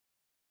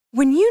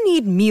When you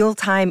need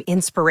mealtime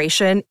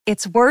inspiration,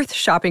 it's worth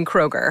shopping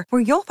Kroger,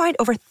 where you'll find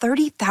over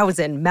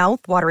 30,000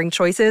 mouth-watering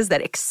choices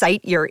that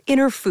excite your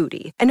inner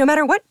foodie. And no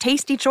matter what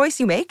tasty choice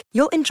you make,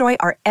 you'll enjoy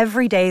our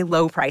everyday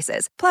low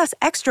prices, plus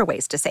extra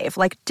ways to save,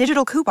 like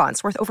digital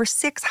coupons worth over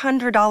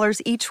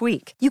 $600 each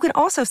week. You can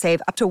also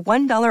save up to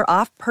 $1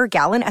 off per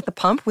gallon at the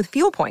pump with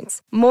fuel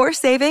points. More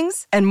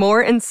savings and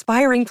more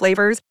inspiring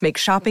flavors make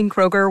shopping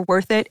Kroger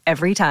worth it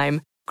every time.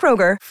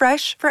 Kroger,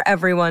 fresh for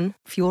everyone.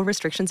 Fuel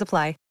restrictions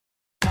apply.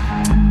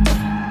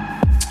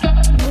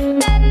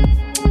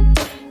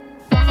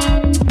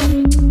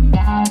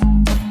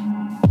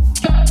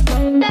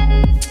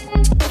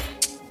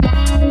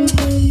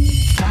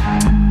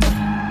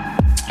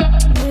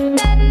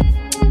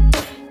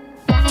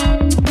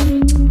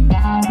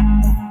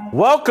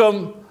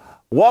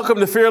 Welcome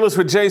to Fearless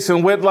with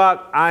Jason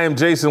Whitlock. I am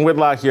Jason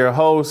Whitlock, your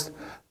host.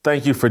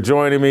 Thank you for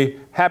joining me.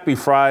 Happy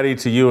Friday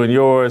to you and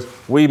yours.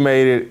 We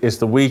made it. It's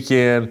the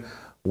weekend.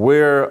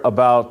 We're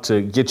about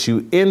to get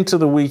you into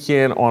the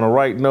weekend on a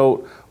right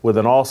note with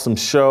an awesome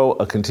show,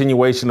 a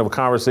continuation of a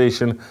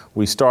conversation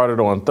we started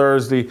on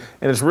Thursday.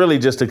 And it's really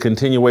just a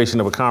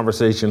continuation of a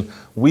conversation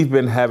we've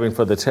been having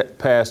for the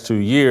past 2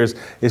 years.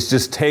 It's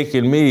just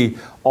taken me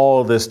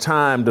all this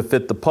time to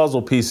fit the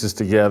puzzle pieces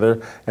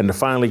together and to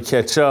finally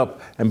catch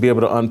up and be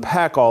able to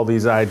unpack all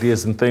these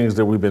ideas and things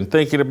that we've been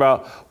thinking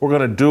about. We're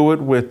going to do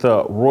it with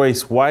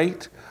Royce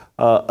White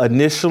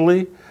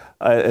initially.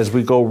 As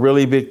we go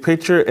really big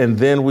picture, and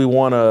then we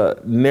want to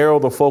narrow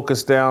the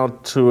focus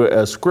down to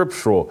a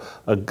scriptural,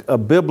 a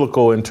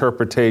biblical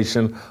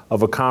interpretation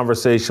of a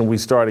conversation we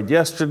started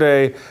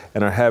yesterday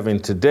and are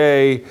having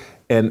today,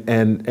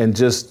 and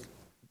just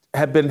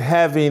have been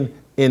having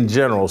in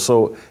general.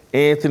 So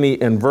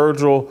Anthony and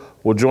Virgil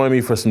will join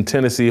me for some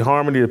Tennessee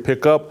Harmony to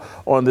pick up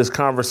on this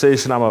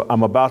conversation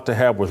I'm about to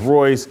have with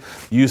Royce.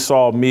 You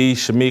saw me,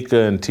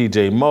 Shamika, and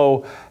TJ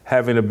Moe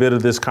having a bit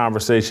of this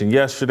conversation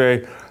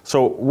yesterday.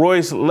 So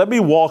Royce, let me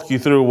walk you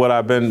through what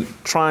I've been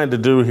trying to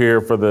do here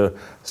for the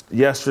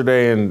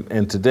yesterday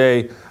and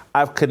today.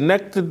 I've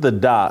connected the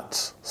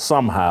dots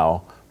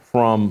somehow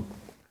from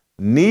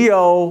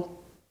Neo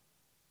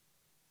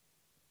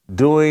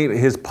doing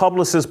his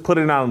publicist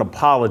putting out an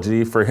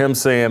apology for him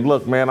saying,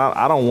 look, man, I'm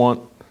not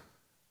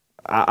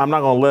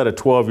going to let a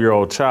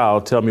 12-year-old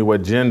child tell me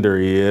what gender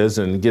he is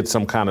and get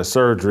some kind of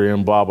surgery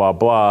and blah, blah,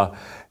 blah.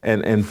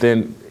 And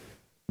then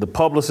the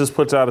publicist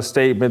puts out a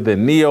statement,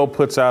 then Neo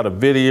puts out a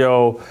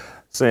video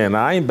saying,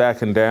 I ain't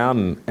backing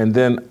down. And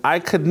then I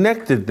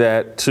connected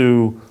that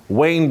to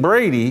Wayne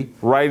Brady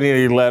writing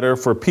a letter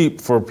for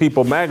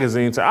People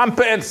magazine saying, I'm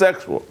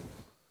pansexual.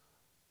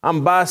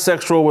 I'm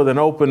bisexual with an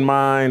open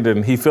mind,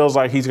 and he feels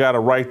like he's got to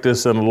write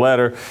this in a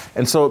letter.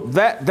 And so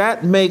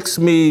that made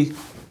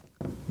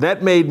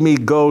me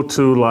go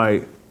to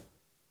like,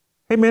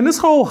 hey man, this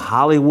whole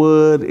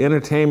Hollywood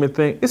entertainment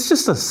thing, it's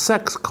just a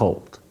sex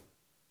cult.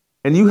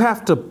 And you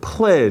have to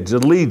pledge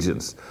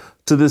allegiance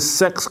to this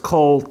sex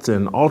cult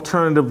and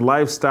alternative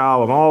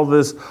lifestyle and all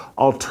this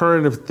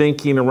alternative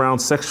thinking around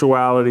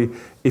sexuality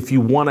if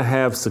you want to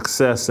have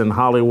success in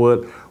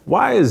Hollywood.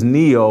 Why is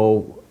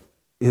Neo,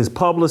 his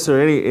publicist,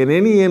 or in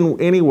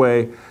any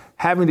way,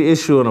 having to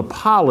issue an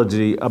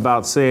apology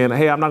about saying,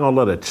 hey, I'm not going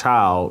to let a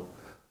child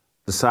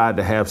decide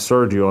to have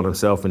surgery on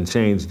himself and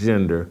change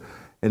gender?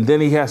 And then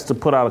he has to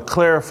put out a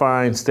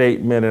clarifying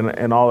statement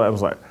and all that. I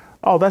was like,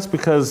 oh, that's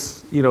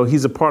because,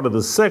 he's a part of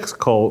the sex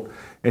cult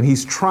and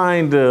he's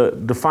trying to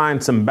define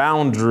some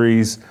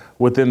boundaries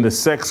within the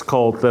sex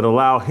cult that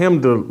allow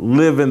him to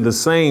live in the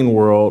sane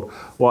world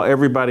while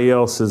everybody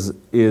else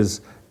is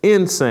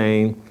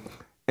insane.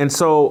 And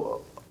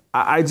so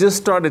I just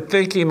started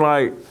thinking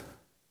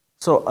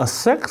so a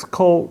sex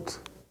cult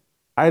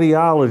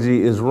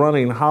ideology is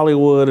running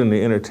Hollywood and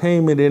the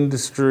entertainment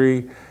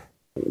industry.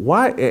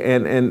 Why?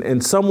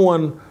 And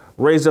someone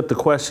raised up the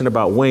question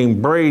about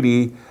Wayne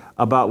Brady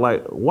about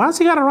why does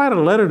he got to write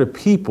a letter to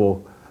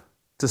People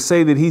to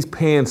say that he's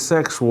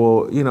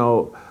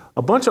pansexual?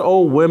 A bunch of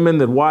old women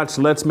that watch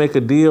Let's Make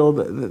a Deal,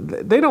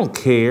 they don't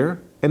care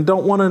and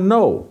don't want to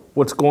know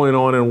what's going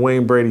on in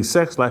Wayne Brady's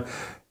sex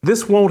life.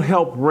 This won't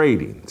help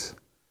ratings.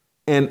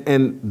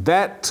 And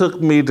that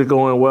took me to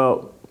going,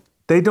 well,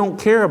 they don't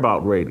care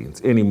about ratings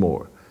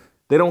anymore.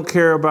 They don't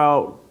care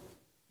about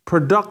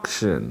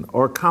production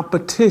or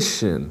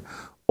competition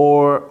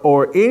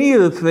or any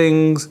of the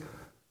things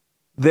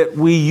that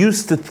we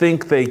used to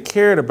think they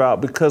cared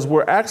about, because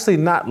we're actually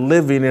not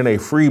living in a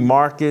free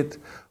market.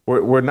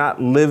 We're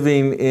not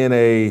living in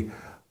a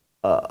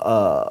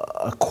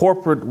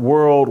corporate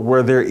world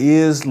where there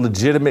is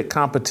legitimate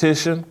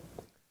competition.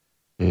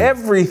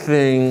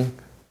 Everything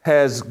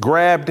has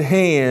grabbed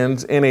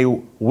hands in a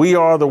we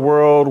are the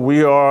world,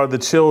 we are the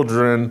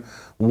children,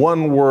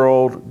 one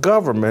world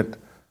government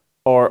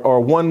or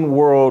one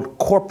world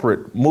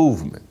corporate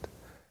movement.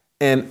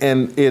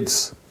 And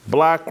it's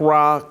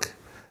BlackRock,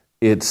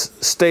 it's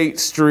State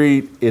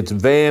Street, it's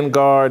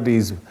Vanguard,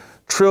 these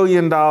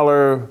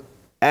trillion-dollar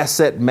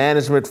asset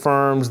management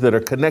firms that are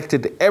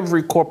connected to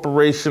every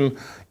corporation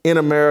in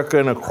America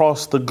and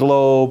across the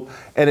globe.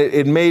 And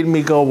it made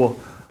me go, well,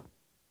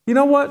 you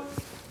know what?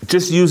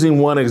 Just using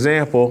one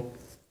example,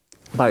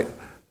 like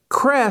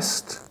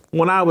Crest,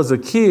 when I was a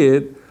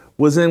kid,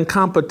 was in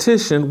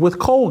competition with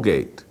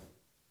Colgate.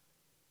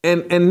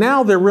 And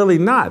now they're really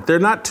not. They're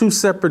not two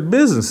separate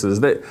businesses.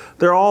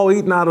 They're all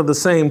eating out of the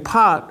same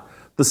pot.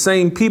 The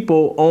same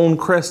people own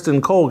Crest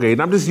and Colgate.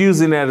 And I'm just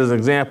using that as an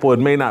example. It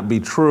may not be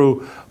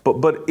true,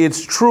 but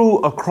it's true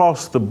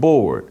across the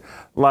board.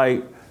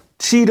 Like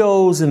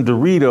Cheetos and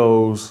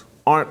Doritos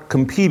aren't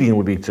competing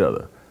with each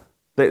other.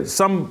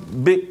 Some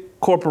big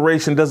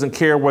corporation doesn't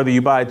care whether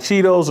you buy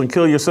Cheetos and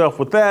kill yourself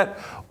with that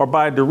or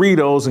buy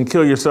Doritos and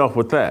kill yourself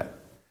with that.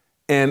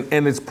 And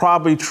it's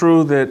probably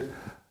true that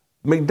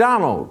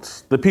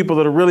McDonald's, the people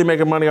that are really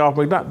making money off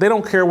McDonald's, they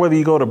don't care whether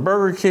you go to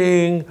Burger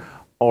King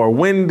or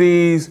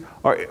Wendy's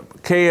or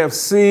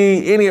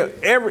KFC,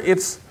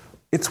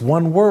 it's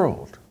one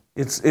world.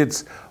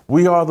 It's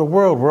we are the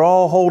world. We're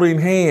all holding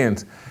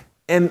hands.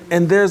 And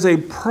there's a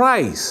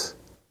price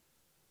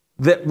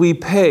that we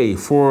pay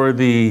for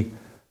the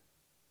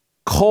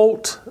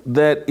cult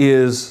that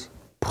is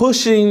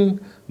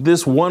pushing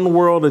this one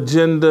world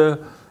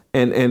agenda,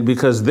 and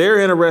because they're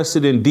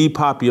interested in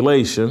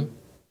depopulation.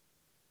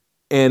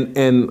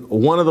 And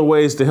one of the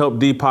ways to help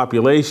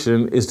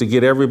depopulation is to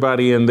get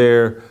everybody in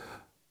their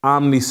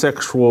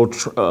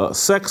omnisexual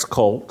sex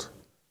cult.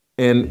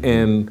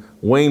 And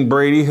Wayne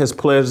Brady has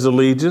pledged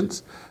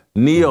allegiance.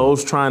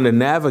 Neo's trying to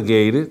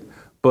navigate it.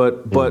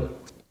 But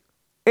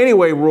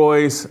anyway,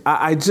 Royce,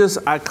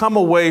 I come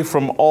away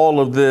from all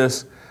of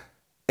this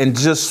and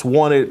just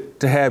wanted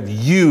to have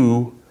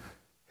you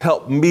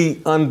help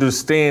me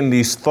understand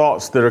these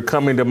thoughts that are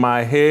coming to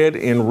my head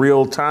in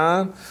real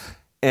time.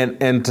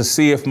 And to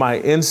see if my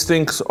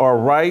instincts are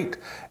right.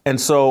 And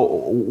so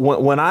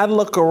when I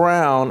look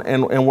around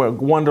and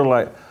wonder,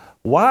 like,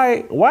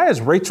 why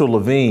is Rachel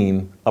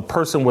Levine, a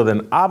person with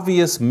an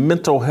obvious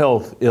mental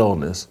health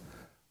illness,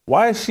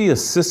 why is she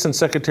Assistant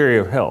Secretary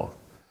of Health?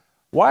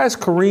 Why is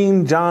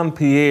Karine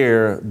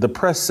Jean-Pierre the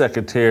press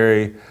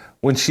secretary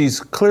when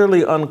she's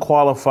clearly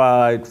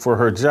unqualified for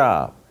her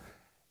job?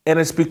 And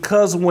it's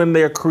because when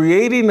they're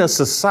creating a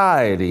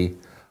society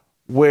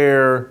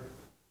where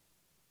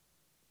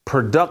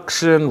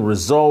production,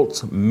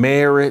 results,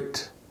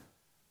 merit,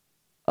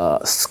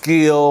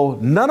 skill,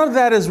 none of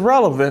that is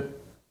relevant.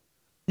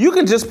 You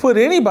can just put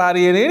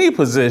anybody in any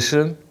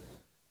position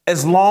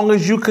as long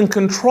as you can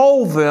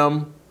control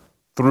them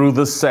through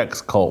the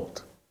sex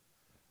cult.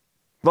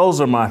 Those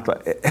are my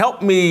thoughts.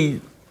 Help me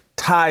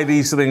tie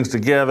these things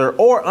together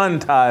or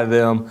untie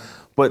them,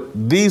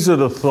 but these are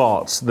the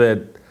thoughts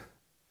that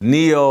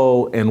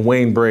Neo and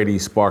Wayne Brady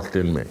sparked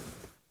in me.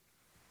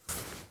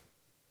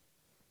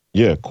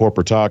 Yeah,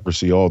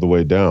 corporatocracy all the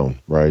way down,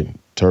 right?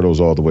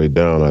 Turtles all the way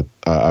down.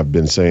 I've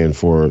been saying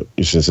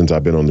since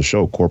I've been on the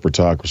show,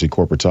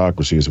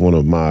 corporatocracy is one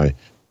of my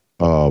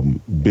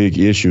big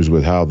issues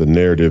with how the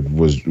narrative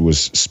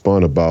was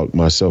spun about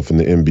myself in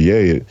the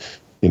NBA.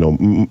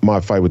 My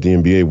fight with the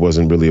NBA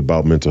wasn't really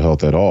about mental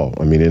health at all.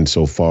 I mean,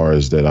 insofar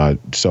as that I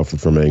suffered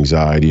from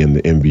anxiety and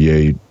the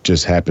NBA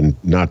just happened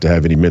not to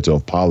have any mental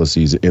health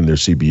policies in their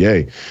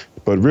CBA.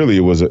 But really,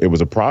 it was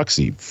a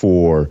proxy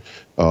for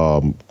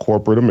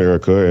corporate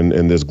America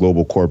and this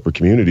global corporate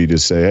community to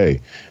say, hey,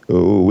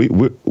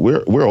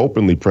 we're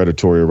openly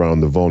predatory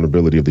around the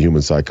vulnerability of the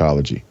human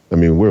psychology. I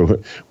mean,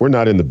 we're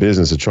not in the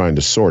business of trying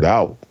to sort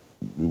out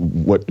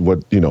what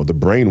the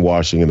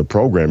brainwashing and the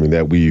programming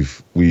that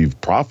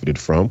we've profited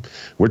from.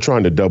 We're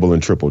trying to double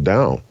and triple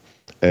down,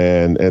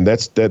 and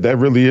that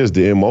really is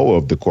the MO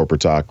of the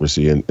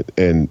corporatocracy.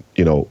 And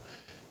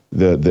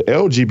the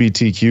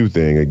LGBTQ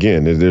thing,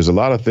 again, there's a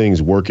lot of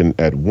things working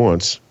at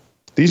once.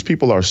 These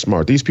people are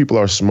smart. These people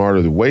are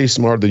smarter, way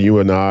smarter than you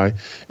and I,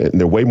 and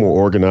they're way more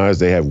organized.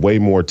 They have way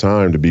more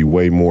time to be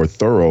way more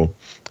thorough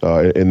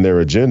in their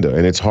agenda.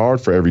 And it's hard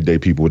for everyday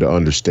people to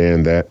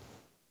understand that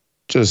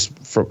just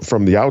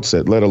from the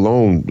outset, let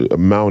alone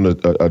mount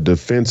a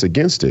defense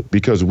against it,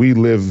 because we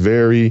live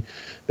very,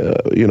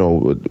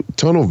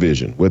 tunnel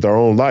vision with our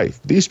own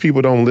life. These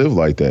people don't live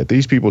like that.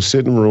 These people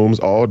sit in rooms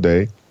all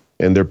day,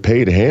 and they're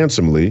paid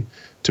handsomely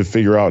to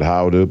figure out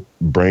how to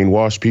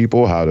brainwash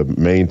people, how to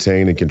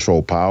maintain and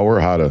control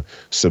power, how to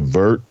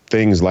subvert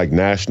things like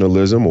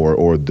nationalism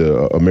or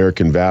the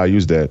American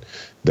values that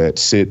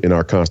sit in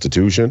our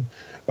Constitution.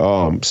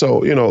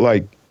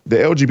 Like the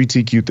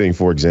LGBTQ thing,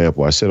 for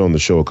example, I said on the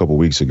show a couple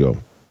weeks ago,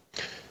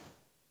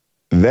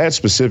 that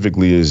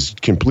specifically is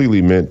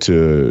completely meant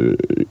to,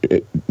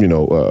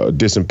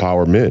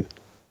 disempower men.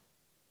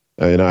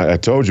 And I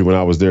told you when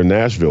I was there in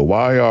Nashville,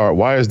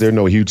 why is there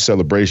no huge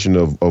celebration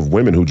of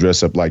women who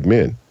dress up like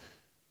men?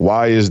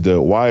 Why is the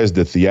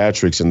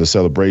theatrics and the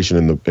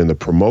celebration and the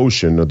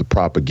promotion of the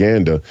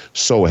propaganda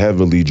so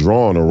heavily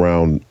drawn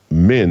around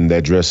men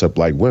that dress up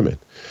like women?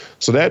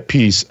 So that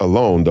piece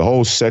alone, the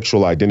whole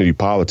sexual identity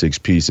politics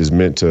piece, is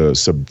meant to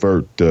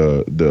subvert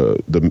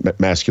the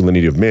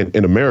masculinity of men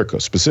in America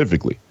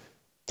specifically.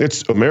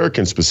 It's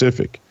American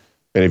specific.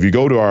 And if you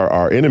go to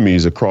our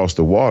enemies across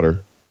the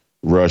water,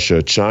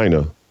 Russia,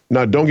 China,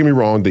 Now, don't get me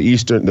wrong.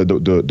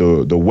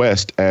 The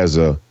West as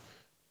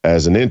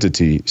an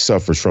entity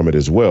suffers from it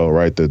as well,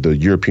 right? The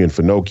European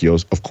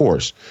Finocchios, of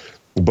course.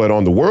 But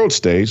on the world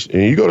stage,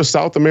 and you go to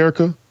South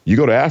America, you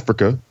go to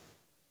Africa,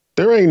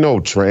 there ain't no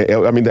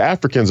the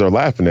Africans are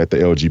laughing at the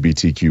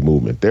LGBTQ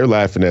movement. They're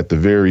laughing at the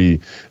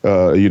very,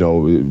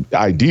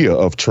 idea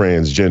of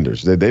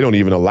transgenders. They don't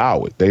even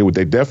allow it. They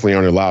definitely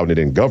aren't allowing it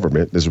in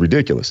government. It's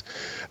ridiculous.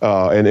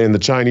 And the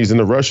Chinese and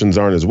the Russians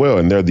aren't as well.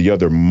 And they're the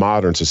other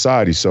modern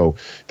society. So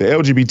the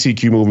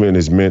LGBTQ movement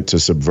is meant to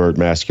subvert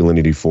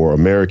masculinity for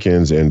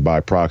Americans and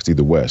by proxy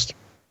the West.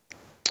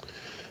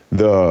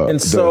 Yeah.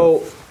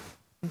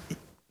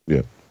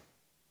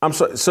 I'm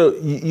sorry. So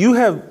you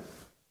have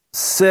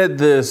said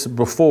this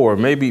before,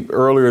 maybe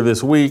earlier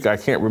this week, I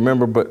can't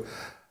remember, but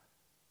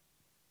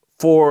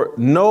for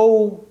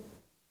no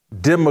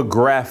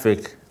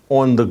demographic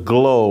on the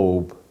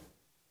globe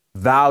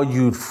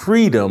valued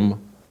freedom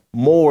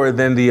more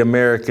than the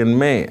American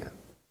man.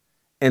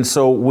 And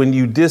so when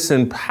you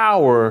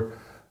disempower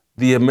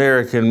the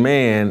American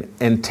man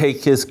and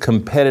take his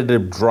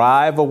competitive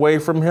drive away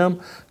from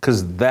him,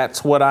 because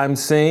that's what I'm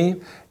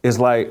seeing, is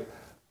like,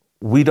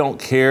 we don't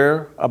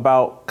care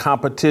about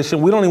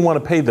competition. We don't even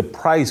want to pay the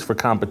price for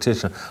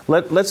competition.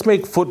 Let's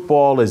make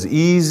football as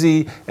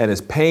easy and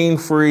as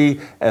pain-free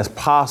as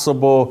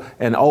possible.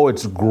 And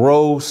it's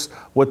gross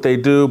what they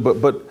do.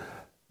 But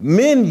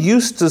men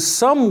used to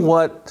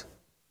somewhat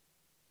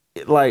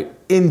like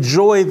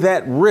enjoy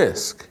that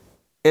risk.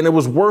 And it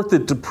was worth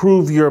it to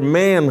prove your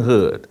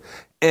manhood.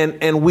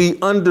 And we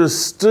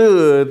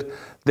understood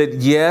that,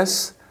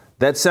 yes,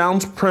 that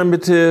sounds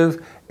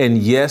primitive. And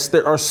yes,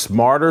 there are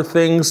smarter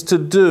things to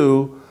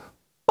do,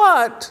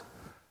 but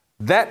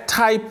that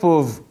type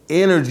of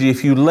energy,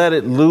 if you let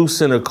it loose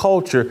in a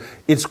culture,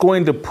 it's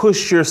going to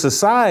push your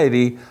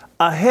society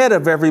ahead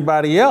of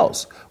everybody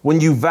else.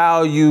 When you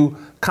value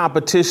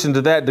competition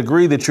to that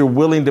degree that you're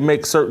willing to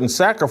make certain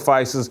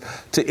sacrifices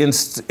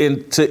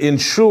to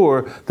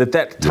ensure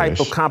that type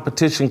of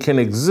competition can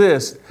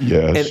exist.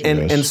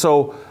 And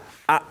so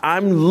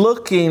I'm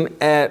looking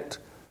at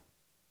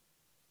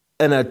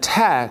an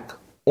attack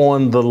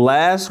on the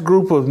last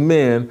group of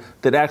men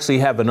that actually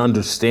have an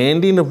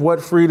understanding of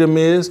what freedom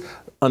is,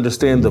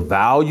 understand the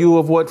value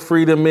of what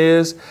freedom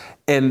is,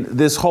 and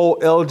this whole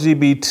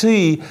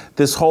LGBT,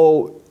 this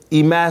whole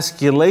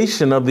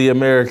emasculation of the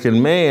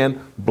American man,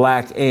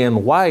 black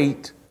and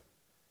white,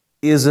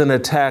 is an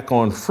attack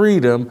on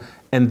freedom.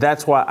 And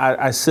that's why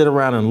I sit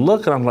around and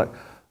look, and I'm like,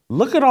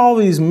 look at all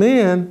these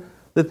men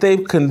that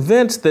they've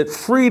convinced that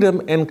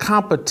freedom and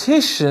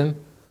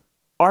competition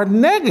are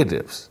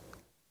negatives.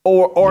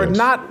 Or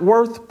not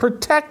worth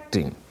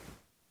protecting.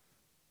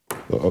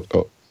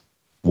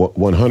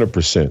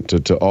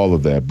 100% to all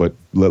of that. But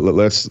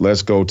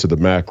let's go to the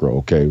macro.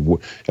 Okay,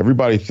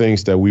 everybody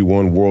thinks that we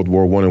won World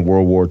War I and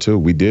World War II.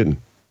 We didn't.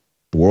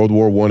 World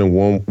War I and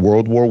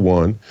World War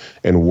I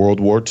and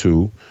World War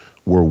II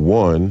were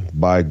won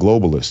by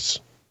globalists,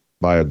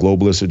 by a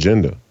globalist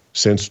agenda.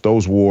 Since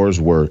those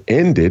wars were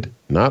ended,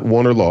 not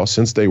won or lost,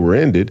 since they were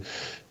ended,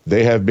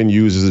 they have been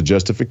used as a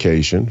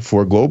justification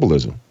for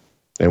globalism.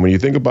 And when you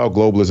think about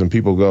globalism,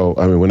 people go,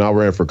 when I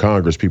ran for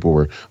Congress, people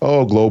were,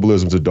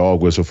 globalism's a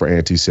dog whistle for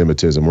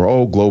anti-Semitism,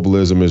 or,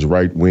 globalism is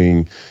right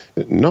wing.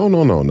 No.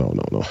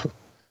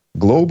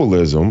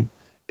 Globalism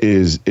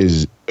is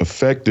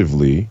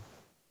effectively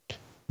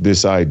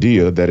this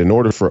idea that in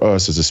order for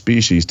us as a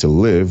species to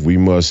live, we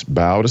must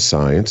bow to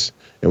science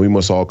and we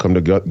must all come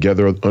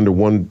together under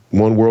one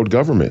world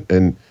government.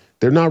 And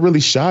they're not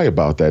really shy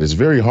about that. It's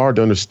very hard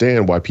to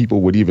understand why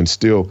people would even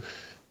still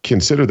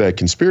consider that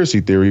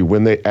conspiracy theory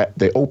when they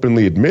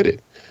openly admit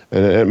it.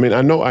 And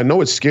I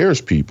know it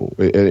scares people.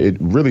 It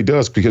really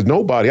does, because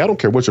nobody, I don't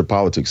care what your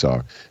politics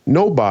are,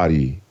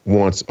 nobody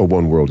wants a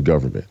one world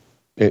government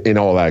in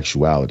all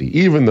actuality.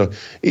 Even the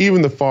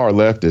far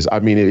leftists.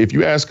 If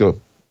you ask a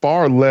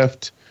far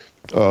left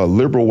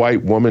liberal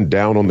white woman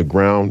down on the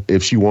ground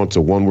if she wants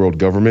a one world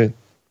government,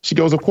 she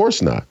goes, of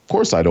course not. Of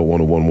course I don't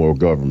want a one world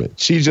government.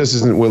 She just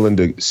isn't willing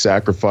to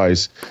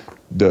sacrifice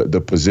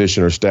the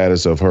position or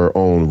status of her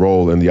own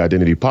role in the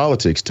identity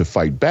politics to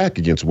fight back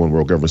against one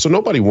world government. So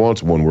nobody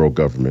wants one world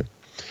government.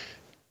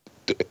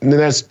 And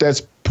that's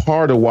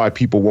part of why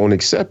people won't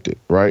accept it,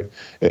 right?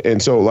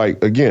 And so,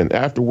 like, again,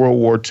 after World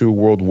War II,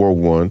 World War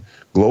I,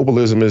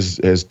 globalism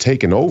has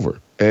taken over.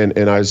 And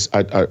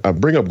I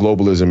bring up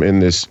globalism in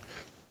this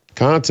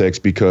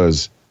context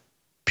because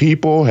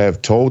people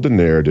have told the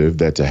narrative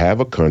that to have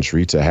a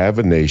country, to have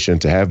a nation,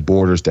 to have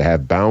borders, to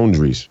have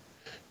boundaries,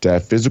 to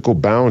have physical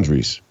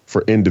boundaries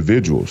for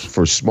individuals,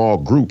 for small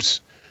groups,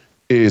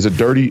 is a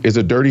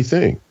dirty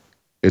thing.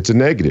 It's a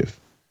negative.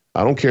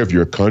 I don't care if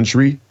you're a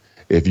country,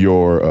 if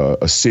you're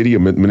a city, a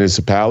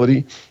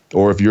municipality,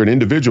 or if you're an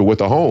individual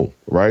with a home,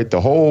 right? The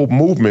whole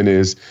movement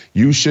is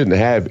you shouldn't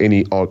have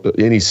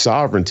any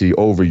sovereignty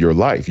over your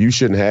life. You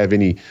shouldn't have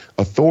any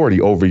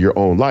authority over your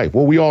own life.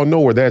 Well, we all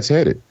know where that's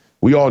headed.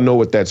 We all know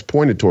what that's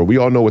pointed toward. We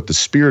all know what the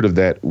spirit of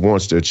that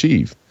wants to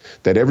achieve,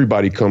 that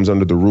everybody comes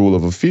under the rule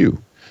of a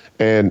few.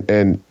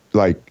 And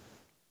like,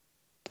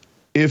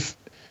 If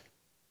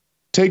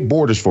take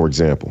borders, for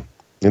example,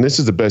 and this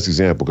is the best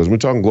example because we're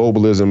talking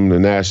globalism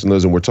and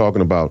nationalism. We're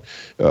talking about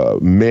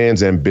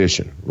man's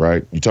ambition,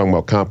 right? You're talking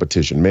about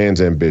competition,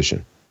 man's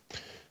ambition.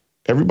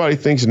 Everybody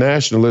thinks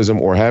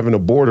nationalism or having a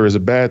border is a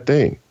bad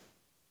thing.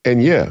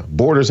 And yeah,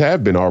 borders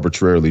have been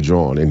arbitrarily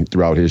drawn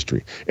throughout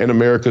history, and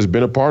America's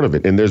been a part of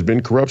it, and there's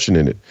been corruption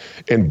in it.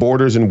 And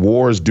borders and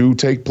wars do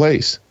take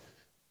place,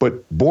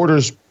 but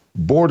borders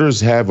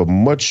have a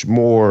much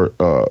more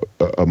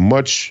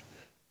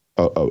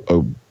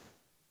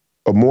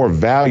a more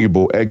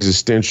valuable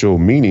existential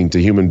meaning to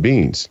human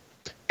beings.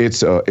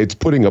 It's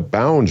putting a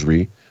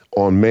boundary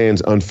on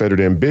man's unfettered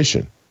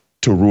ambition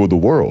to rule the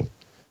world.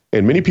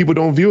 And many people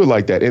don't view it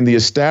like that. And the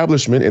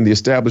establishment and the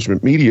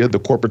establishment media, the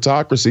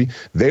corporatocracy,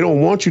 they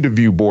don't want you to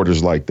view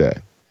borders like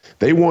that.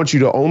 They want you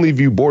to only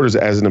view borders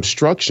as an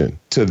obstruction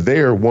to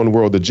their one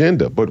world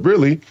agenda. But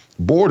really,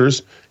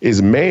 borders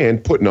is man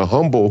putting a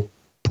humble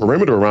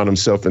perimeter around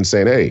himself and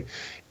saying, hey,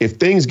 if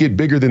things get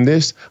bigger than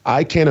this,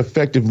 I can't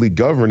effectively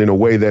govern in a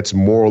way that's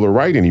moral or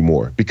right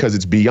anymore because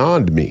it's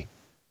beyond me.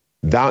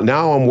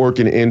 Now I'm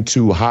working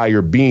into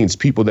higher beings,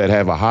 people that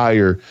have a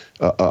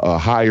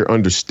higher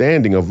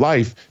understanding of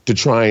life to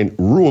try and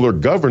rule or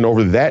govern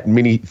over that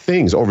many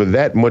things, over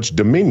that much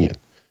dominion.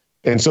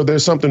 And so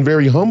there's something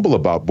very humble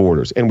about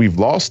borders, and we've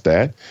lost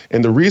that.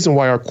 And the reason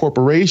why our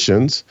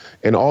corporations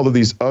and all of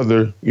these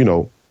other,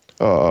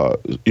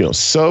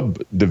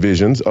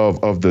 subdivisions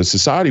of the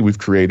society we've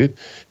created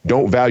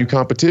don't value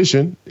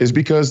competition is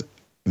because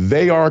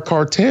they are a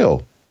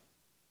cartel.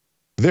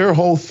 Their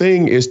whole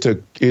thing is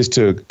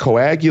to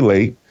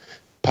coagulate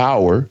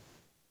power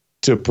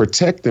to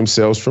protect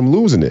themselves from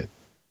losing it.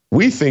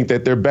 We think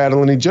that they're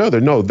battling each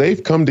other. No,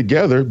 they've come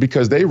together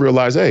because they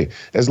realize, hey,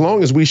 as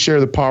long as we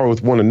share the power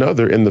with one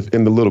another in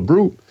the little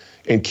group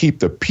and keep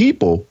the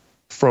people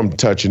from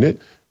touching it,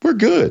 we're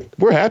good.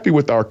 We're happy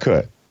with our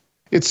cut.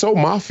 It's so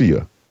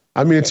mafia.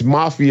 I mean, it's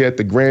mafia at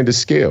the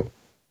grandest scale.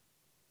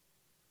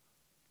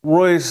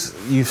 Royce,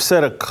 you've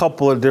said a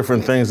couple of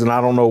different things, and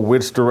I don't know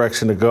which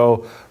direction to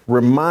go.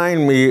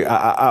 Remind me,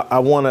 I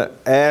want to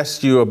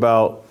ask you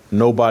about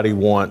nobody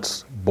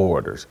wants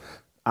borders.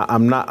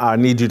 I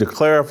need you to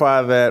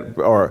clarify that,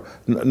 or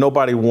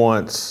nobody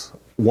wants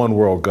one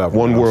world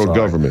government. One world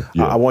government.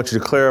 Yeah. I want you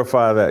to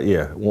clarify that.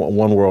 Yeah,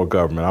 one world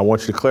government. I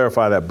want you to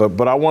clarify that.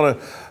 But I want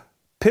to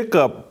pick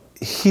up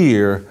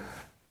here,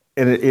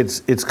 and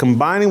it's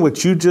combining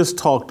what you just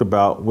talked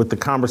about with the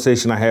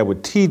conversation I had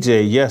with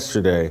TJ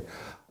yesterday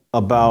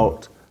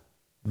about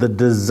the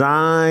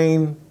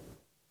design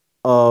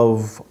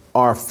of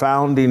our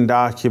founding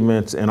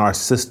documents and our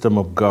system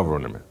of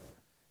government,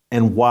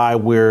 and why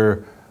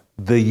we're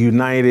the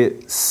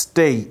United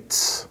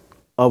States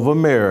of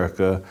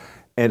America,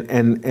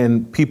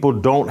 and people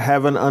don't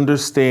have an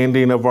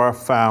understanding of our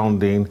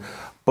founding.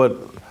 But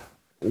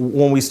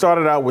when we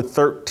started out with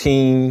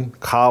 13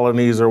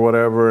 colonies or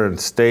whatever and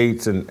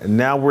states, and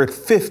now we're at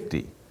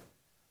 50,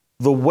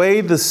 the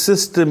way the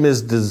system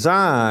is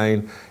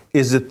designed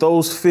is that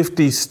those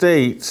 50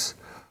 states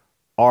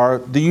are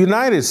the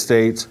United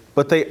States,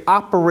 but they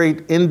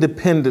operate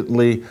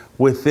independently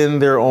within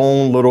their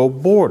own little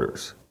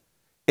borders.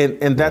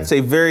 And that's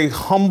a very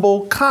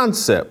humble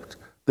concept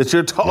that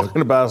you're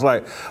talking about. It's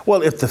like,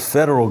 well, if the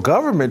federal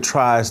government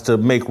tries to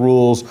make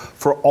rules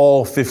for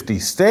all 50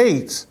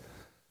 states,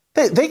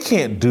 they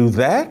can't do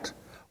that.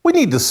 We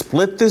need to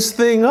split this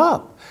thing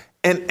up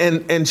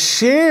and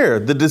share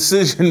the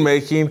decision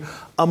making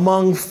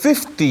among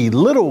 50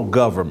 little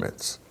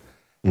governments.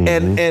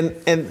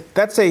 Mm-hmm. And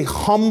that's a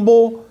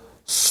humble,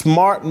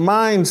 smart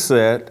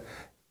mindset,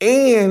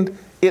 and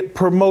it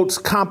promotes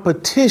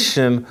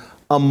competition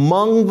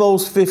among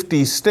those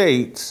 50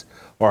 states,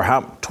 or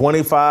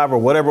 25 or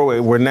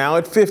whatever, we're now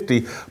at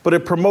 50, but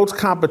it promotes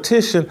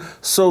competition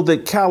so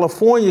that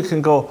California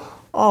can go,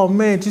 oh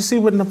man, did you see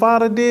what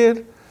Nevada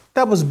did?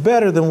 That was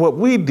better than what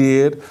we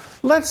did.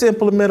 Let's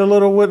implement a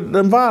little what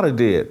Nevada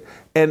did.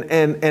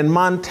 And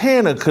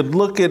Montana could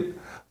look at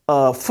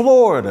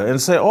Florida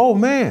and say, oh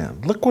man,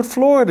 look what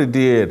Florida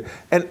did.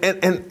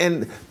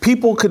 And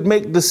people could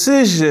make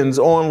decisions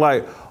on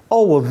like,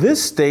 oh, well,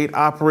 this state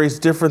operates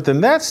different than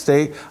that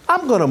state.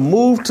 I'm going to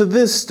move to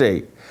this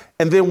state.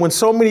 And then when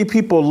so many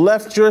people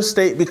left your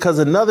state because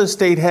another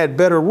state had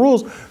better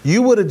rules,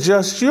 you would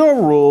adjust your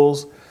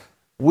rules.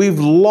 We've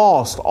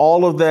lost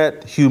all of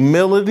that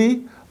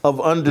humility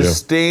of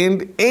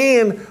understanding,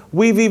 and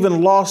we've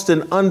even lost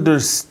an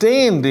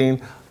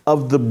understanding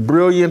of the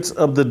brilliance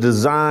of the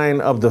design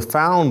of the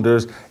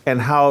founders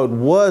and how it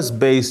was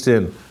based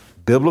in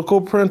biblical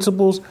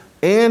principles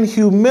and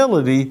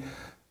humility.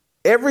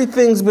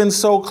 Everything's been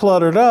so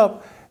cluttered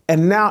up,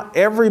 and now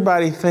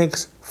everybody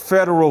thinks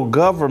federal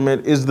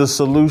government is the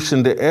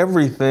solution to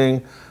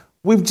everything.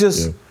 We've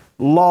just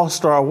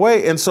lost our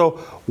way. And so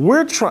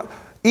we're trying,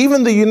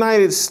 even the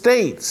United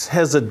States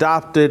has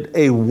adopted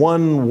a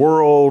one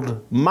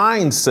world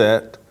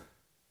mindset.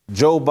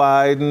 Joe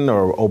Biden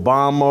or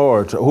Obama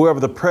or whoever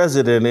the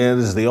president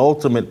is the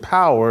ultimate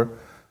power,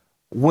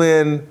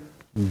 when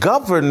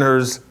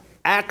governors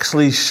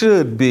actually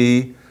should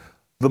be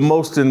the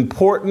most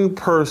important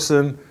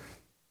person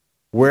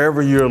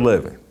wherever you're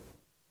living.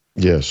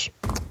 Yes.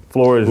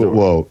 Floor is yours.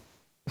 Well,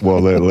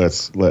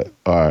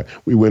 all right.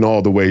 We went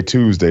all the way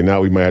Tuesday.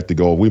 Now we might have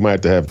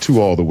to have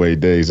 2 all the way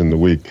days in the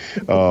week.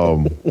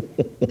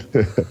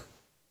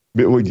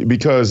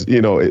 Because,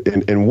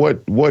 and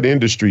what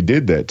industry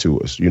did that to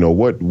us?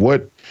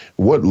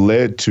 What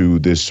led to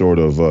this sort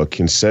of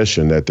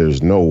concession that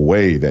there's no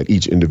way that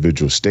each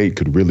individual state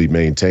could really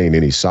maintain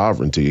any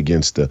sovereignty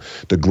against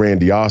the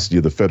grandiosity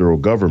of the federal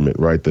government,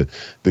 right?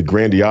 The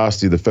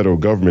grandiosity of the federal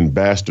government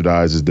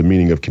bastardizes the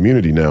meaning of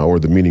community now, or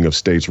the meaning of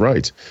states'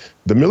 rights.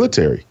 The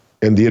military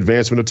and the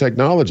advancement of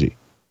technology,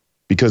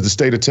 because the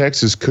state of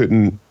Texas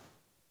couldn't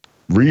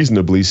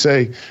reasonably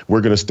say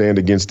we're going to stand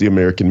against the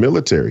American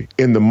military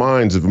in the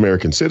minds of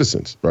American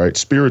citizens, right?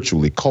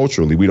 Spiritually,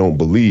 culturally, we don't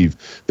believe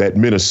that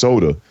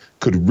Minnesota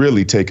could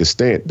really take a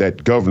stand,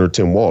 that Governor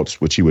Tim Walz,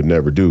 which he would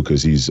never do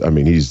because he's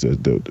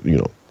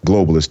the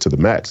globalist to the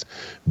max,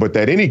 but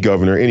that any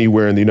governor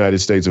anywhere in the United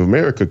States of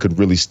America could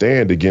really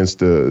stand against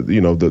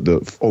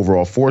the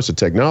overall force of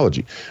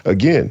technology.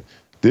 Again,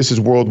 this is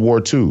World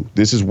War II.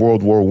 This is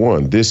World War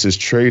I. This is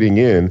trading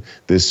in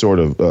this sort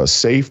of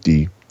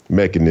safety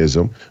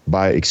mechanism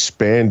by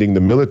expanding the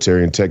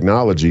military and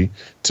technology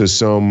to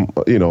some,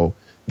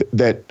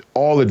 that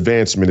all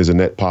advancement is a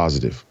net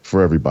positive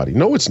for everybody.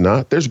 No, it's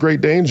not. There's great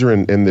danger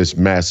in this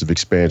massive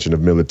expansion of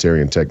military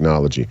and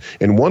technology.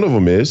 And one of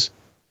them is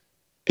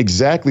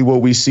exactly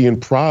what we see in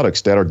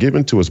products that are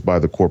given to us by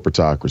the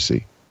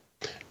corporatocracy.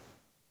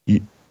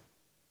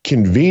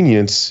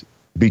 Convenience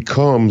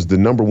becomes the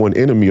number one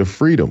enemy of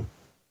freedom.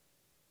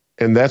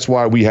 And that's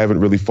why we haven't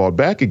really fought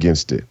back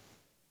against it.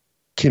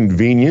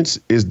 Convenience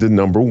is the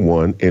number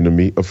one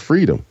enemy of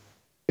freedom.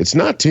 It's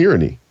not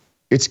tyranny,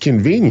 it's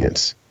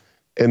convenience.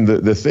 And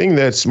the thing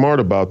that's smart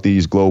about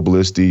these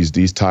globalists,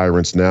 these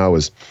tyrants now,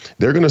 is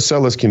they're going to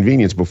sell us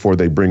convenience before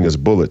they bring us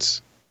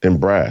bullets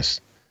and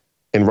brass.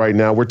 And right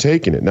now we're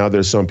taking it. Now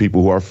there's some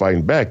people who are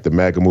fighting back. The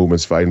MAGA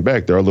movement's fighting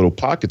back. There are little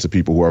pockets of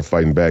people who are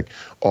fighting back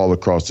all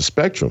across the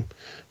spectrum.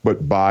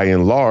 But by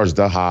and large,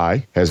 the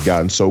high has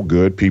gotten so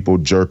good. People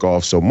jerk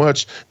off so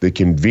much. The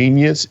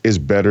convenience is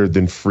better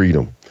than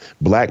freedom.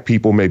 Black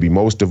people, maybe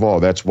most of all.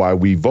 That's why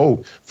we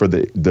vote for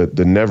the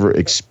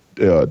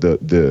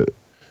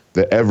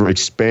ever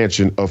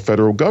expansion of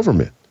federal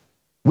government.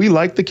 We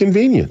like the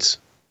convenience.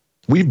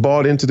 We've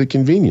bought into the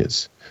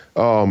convenience.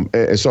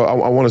 And so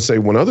I want to say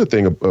one other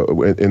thing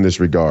in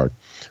this regard.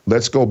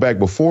 Let's go back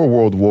before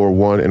World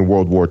War I and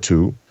World War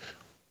II.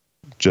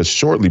 Just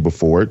shortly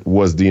before it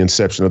was the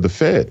inception of the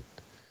Fed.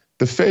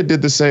 The Fed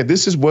did the same.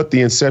 This is what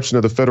the inception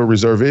of the Federal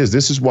Reserve is.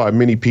 This is why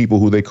many people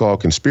who they call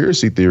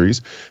conspiracy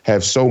theories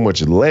have so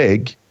much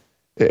leg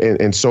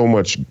and so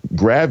much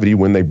gravity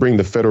when they bring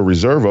the Federal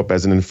Reserve up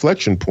as an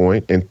inflection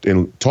point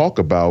and talk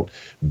about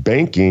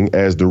banking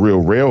as the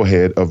real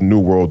railhead of New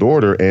World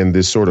Order and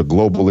this sort of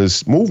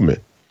globalist movement.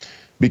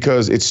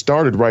 Because it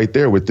started right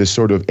there with this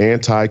sort of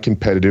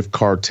anti-competitive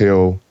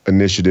cartel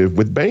initiative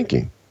with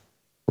banking,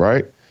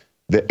 right?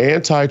 The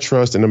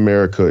antitrust in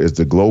America is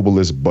the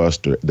globalist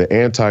buster. The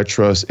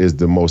antitrust is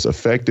the most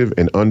effective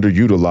and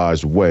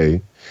underutilized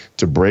way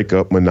to break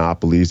up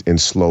monopolies and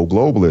slow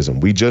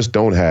globalism. We just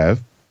don't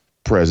have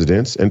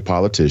presidents and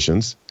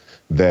politicians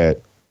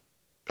that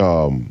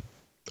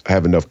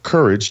have enough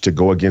courage to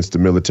go against the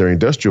military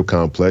industrial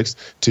complex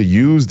to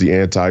use the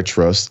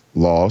antitrust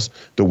laws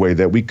the way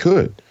that we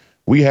could.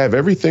 We have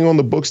everything on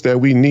the books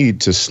that we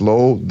need to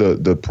slow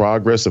the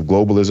progress of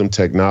globalism,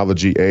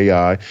 technology,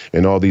 AI,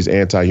 and all these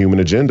anti-human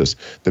agendas.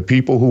 The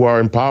people who are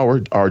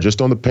empowered are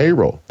just on the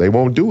payroll. They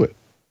won't do it.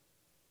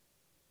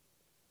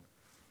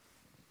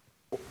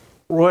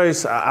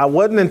 Royce, I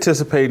wasn't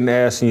anticipating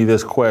asking you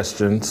this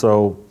question,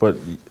 but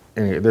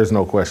anyway, there's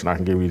no question I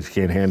can give you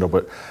can't handle.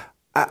 But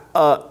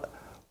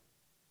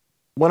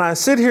when I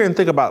sit here and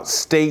think about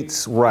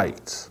states'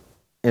 rights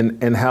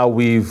and how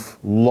we've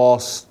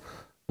lost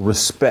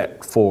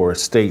respect for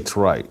states'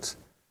 rights,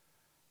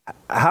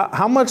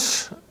 how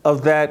much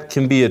of that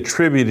can be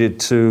attributed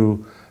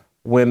to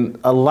when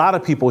a lot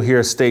of people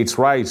hear states'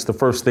 rights, the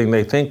first thing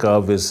they think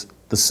of is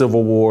the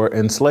Civil War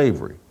and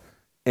slavery.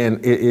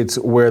 And it's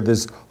where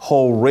this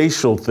whole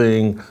racial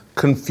thing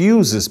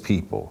confuses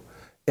people.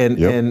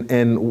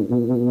 And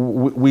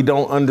we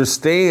don't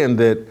understand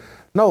that,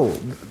 no,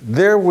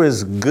 there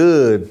was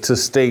good to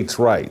states'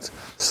 rights.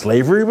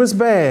 Slavery was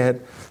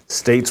bad,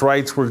 states'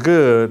 rights were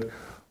good.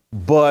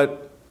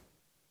 But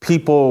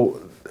people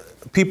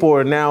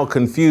are now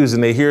confused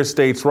and they hear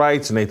states'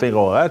 rights and they think,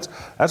 oh,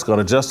 that's going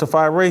to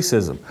justify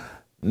racism.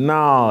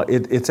 No,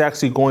 it's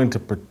actually going to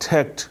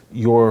protect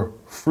your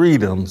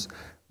freedoms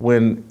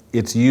when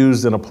it's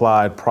used and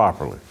applied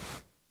properly.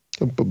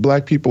 But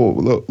black people,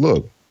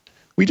 look,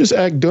 we just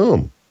act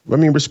dumb. I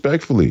mean,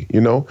 respectfully,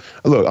 look,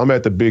 I'm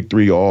at the big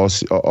three all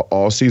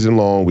season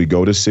long. We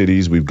go to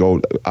cities.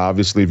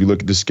 Obviously, if you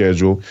look at the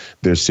schedule,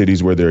 there's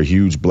cities where there are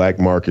huge black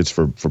markets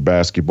for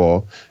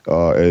basketball.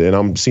 And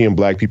I'm seeing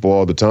black people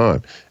all the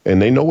time. And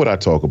they know what I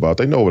talk about.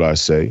 They know what I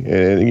say.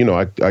 And you know,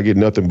 I get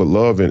nothing but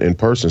love in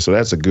person. So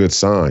that's a good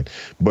sign.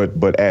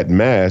 But at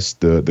mass,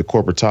 the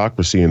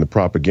corporatocracy and the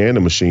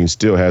propaganda machine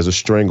still has a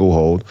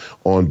stranglehold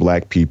on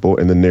black people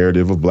and the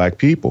narrative of black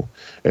people.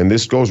 And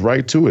this goes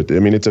right to it. I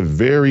mean, it's a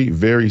very,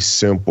 very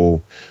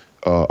simple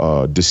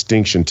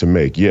distinction to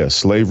make. Yes,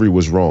 slavery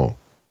was wrong.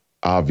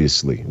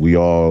 Obviously, we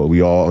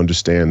all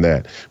understand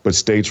that. But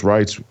states'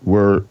 rights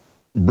were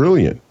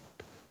brilliant.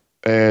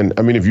 And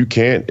I mean, if you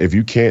can't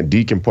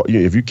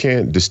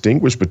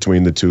distinguish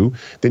between the two,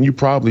 then you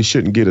probably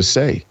shouldn't get a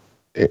say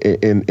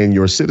in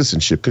your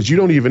citizenship, because you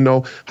don't even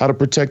know how to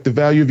protect the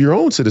value of your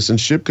own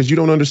citizenship, because you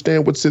don't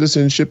understand what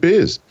citizenship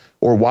is,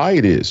 or why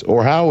it is,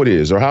 or how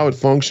it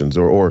functions,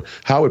 or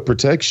how it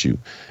protects you.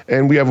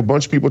 And we have a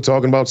bunch of people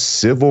talking about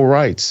civil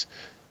rights.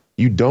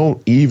 You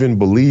don't even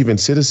believe in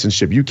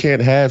citizenship. You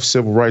can't have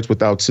civil rights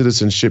without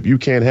citizenship. You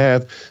can't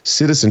have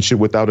citizenship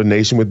without a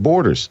nation with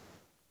borders.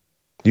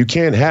 You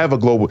can't have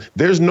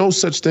there's no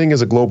such thing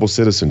as a global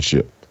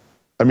citizenship.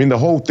 I mean, the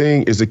whole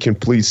thing is a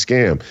complete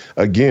scam.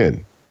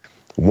 Again,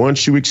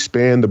 once you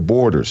expand the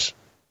borders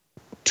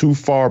too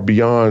far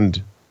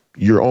beyond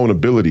your own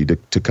ability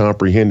to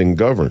comprehend and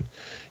govern,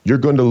 you're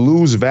going to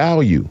lose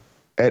value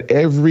at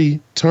every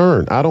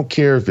turn. I don't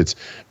care if it's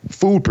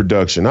food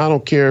production. I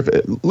don't care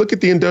look at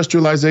the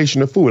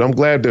industrialization of food. I'm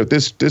glad that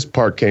this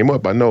part came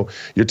up. I know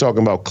you're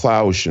talking about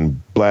Klaus and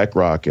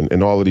BlackRock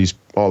and all of these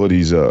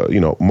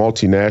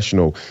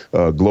multinational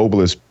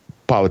globalist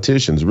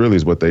politicians, really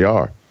is what they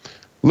are.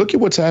 Look at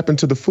what's happened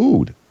to the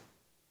food.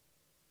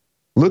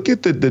 Look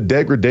at the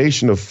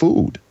degradation of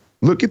food.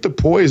 Look at the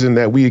poison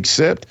that we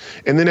accept.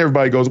 And then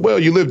everybody goes, well,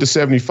 you live to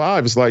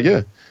 75. It's like,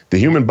 yeah, the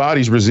human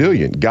body's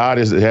resilient. God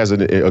has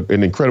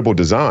an incredible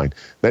design.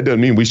 That doesn't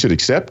mean we should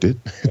accept it.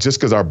 Just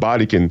because our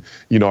body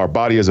our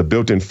body has a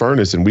built-in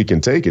furnace and we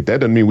can take it, that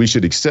doesn't mean we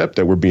should accept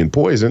that we're being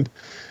poisoned.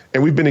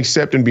 And we've been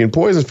accepting being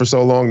poisoned for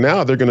so long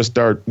now, they're going to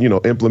start,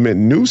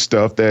 implementing new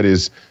stuff that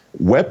is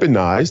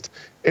weaponized.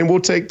 And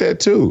we'll take that,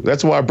 too.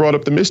 That's why I brought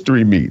up the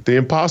mystery meat, the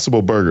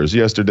Impossible Burgers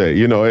yesterday.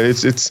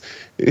 It's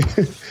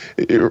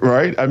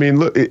right. I mean,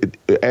 look,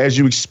 as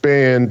you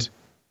expand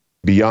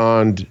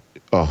beyond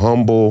a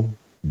humble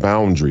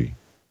boundary,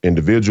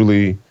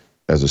 individually,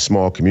 as a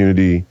small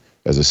community,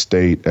 as a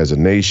state, as a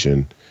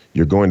nation,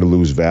 you're going to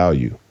lose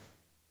value.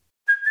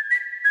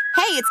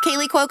 Hey, it's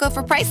Kaylee Cuoco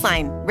for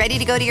Priceline. Ready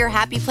to go to your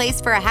happy place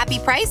for a happy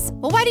price?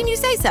 Well, why didn't you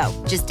say so?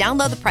 Just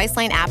download the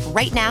Priceline app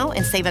right now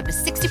and save up to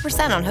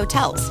 60% on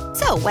hotels.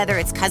 So whether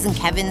it's Cousin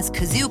Kevin's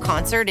Kazoo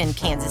Concert in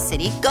Kansas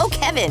City, go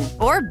Kevin,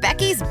 or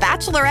Becky's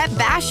Bachelorette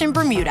Bash in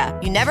Bermuda,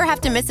 you never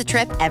have to miss a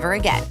trip ever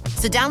again.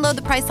 So download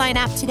the Priceline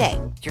app today.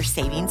 Your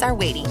savings are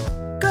waiting.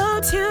 Go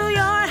to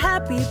your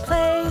happy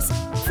place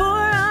for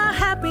a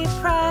happy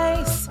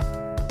price.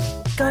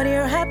 Go to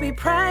your happy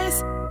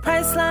price,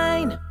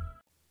 Priceline.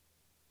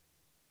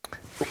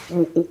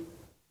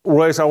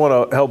 Royce, I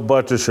want to help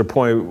buttress your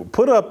point.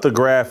 Put up the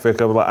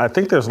graphic of, I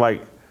think there's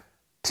like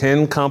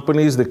 10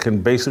 companies that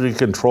can basically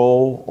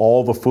control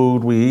all the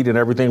food we eat and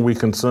everything we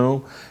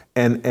consume.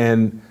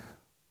 And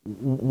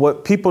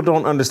what people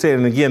don't understand,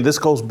 and again, this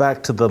goes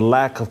back to the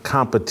lack of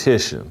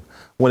competition,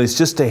 when it's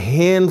just a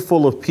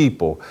handful of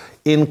people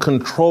in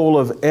control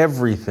of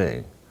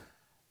everything.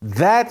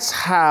 That's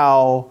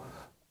how,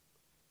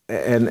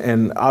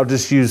 and I'll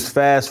just use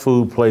fast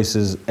food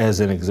places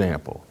as an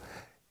example.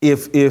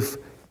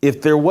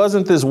 If there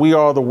wasn't this we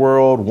are the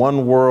world,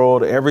 one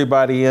world,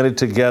 everybody in it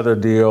together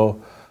deal,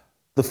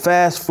 the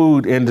fast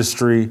food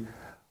industry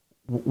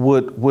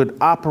would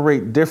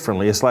operate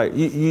differently. It's like,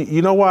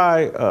 you know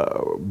why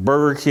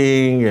Burger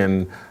King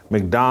and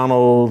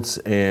McDonald's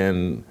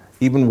and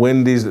even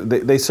Wendy's,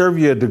 they serve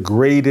you a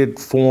degraded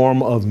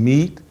form of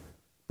meat?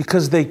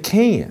 Because they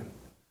can.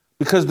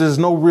 Because there's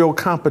no real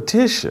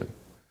competition.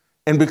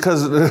 And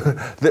because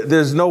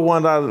there's no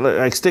one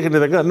like sticking to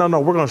their gun, no,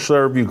 we're going to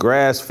serve you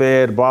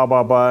grass-fed, blah,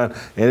 blah, blah,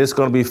 and it's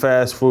going to be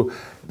fast food.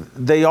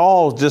 They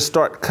all just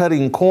start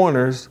cutting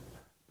corners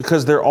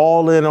because they're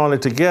all in on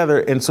it together.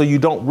 And so you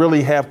don't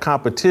really have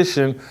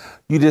competition.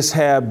 You just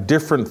have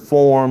different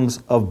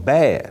forms of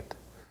bad.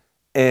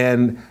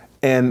 And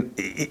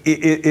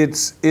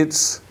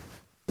it's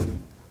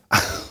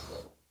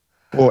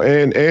well,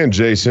 and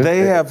Jason, they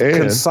have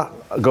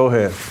go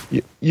ahead.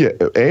 Yeah,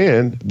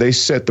 and they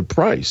set the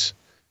price.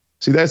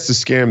 See, that's the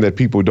scam that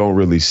people don't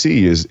really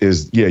see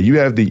is you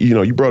have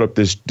you brought up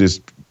this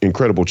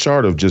incredible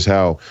chart of just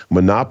how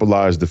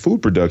monopolized the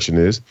food production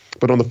is.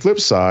 But on the flip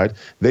side,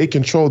 they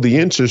control the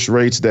interest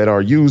rates that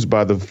are used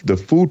by the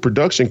food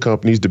production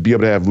companies to be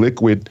able to have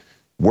liquid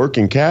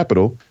working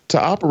capital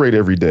to operate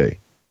every day.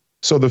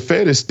 So the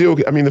Fed's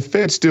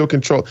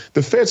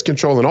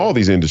controlling all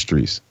these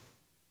industries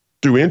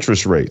through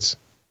interest rates,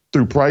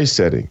 through price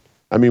setting.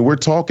 I mean, we're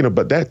talking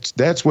about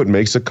that's what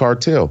makes a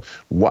cartel.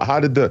 How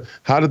did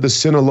the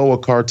Sinaloa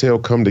cartel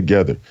come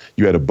together?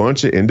 You had a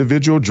bunch of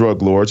individual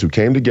drug lords who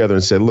came together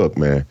and said, look,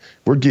 man,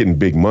 we're getting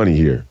big money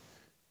here.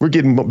 We're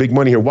getting big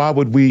money here. Why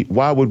would we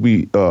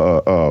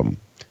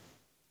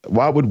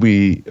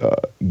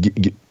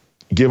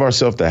give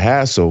ourselves the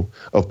hassle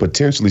of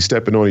potentially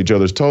stepping on each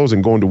other's toes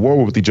and going to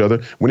war with each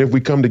other, when if we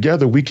come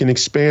together, we can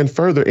expand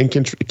further and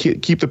can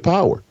keep the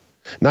power.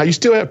 Now, you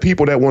still have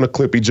people that want to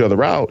clip each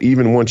other out,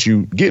 even once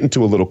you get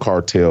into a little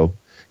cartel,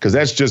 because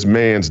that's just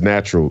man's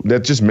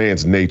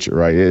nature,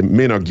 right?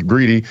 Men are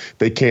greedy.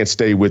 They can't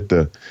stay with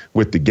the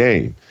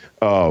game.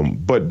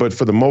 But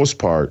for the most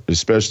part,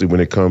 especially when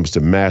it comes to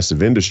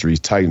massive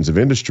industries, titans of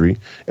industry,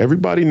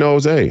 everybody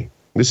knows, hey,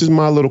 this is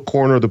my little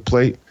corner of the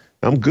plate.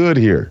 I'm good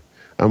here.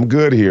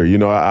 You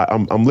know,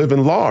 I'm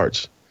living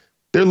large.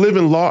 They're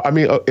living large. I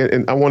mean,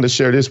 and I wanted to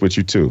share this with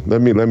you too.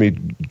 Let me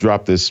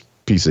drop this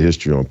piece of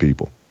history on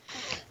people,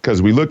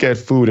 because we look at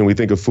food and we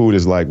think of food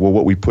as like, well,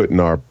 what we put in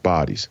our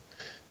bodies,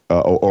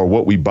 or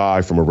what we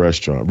buy from a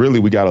restaurant. Really,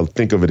 we got to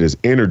think of it as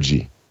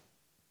energy.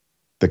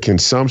 The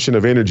consumption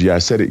of energy. I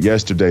said it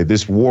yesterday.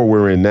 This war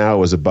we're in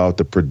now is about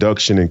the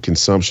production and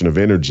consumption of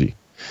energy,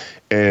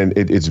 and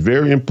it's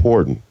very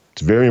important.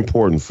 It's very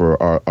important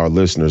for our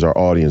listeners, our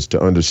audience, to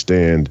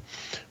understand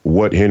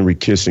what Henry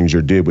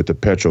Kissinger did with the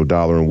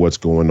petrodollar and what's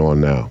going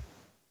on now.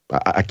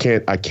 I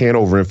can't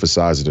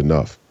overemphasize it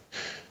enough.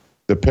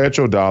 The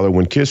petrodollar,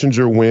 when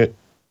Kissinger went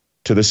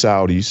to the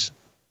Saudis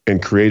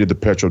and created the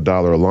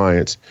petrodollar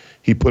alliance,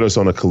 he put us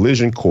on a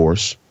collision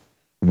course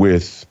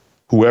with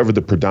whoever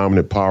the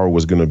predominant power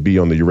was going to be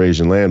on the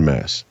Eurasian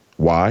landmass.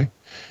 Why?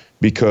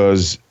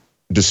 Because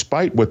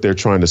despite what they're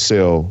trying to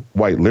sell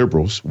white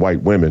liberals,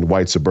 white women,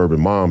 white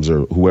suburban moms,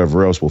 or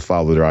whoever else will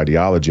follow their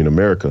ideology in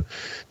America,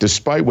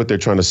 despite what they're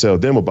trying to sell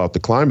them about the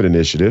climate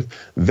initiative,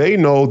 they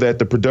know that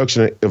the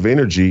production of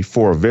energy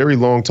for a very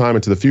long time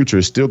into the future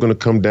is still going to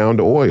come down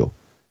to oil.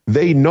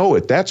 They know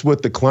it. That's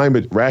what the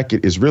climate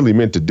racket is really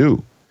meant to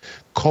do.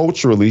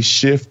 Culturally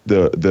shift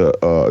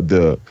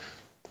the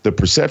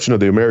perception of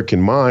the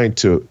American mind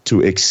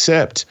to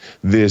accept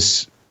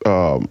this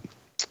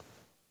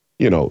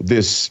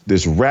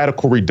this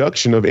radical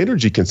reduction of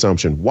energy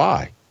consumption.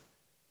 Why?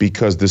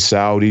 Because the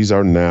Saudis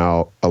are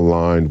now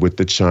aligned with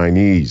the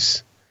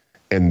Chinese.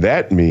 And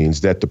that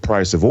means that the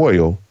price of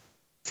oil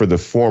for the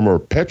former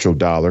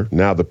petrodollar,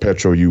 now the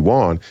petro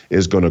yuan,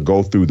 is going to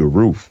go through the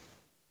roof.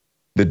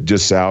 The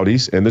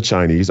Saudis and the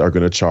Chinese are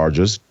going to charge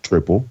us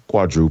triple,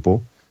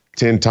 quadruple,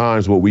 10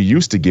 times what we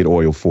used to get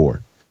oil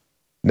for.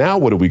 Now,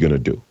 what are we going to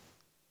do?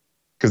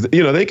 Because,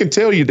 they can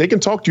tell you, they can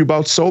talk to you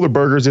about solar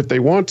burgers if they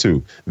want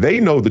to. They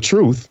know the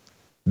truth.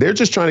 They're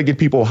just trying to get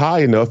people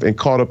high enough and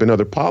caught up in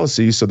other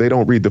policies so they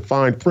don't read the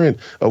fine print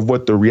of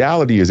what the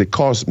reality is. It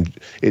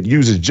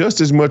uses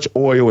just as much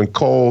oil and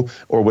coal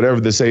or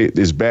whatever they say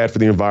is bad for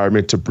the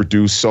environment to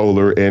produce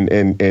solar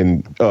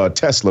and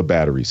Tesla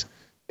batteries.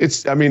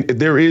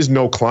 There is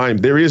no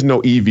there is no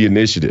EV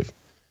initiative.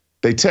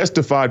 They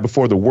testified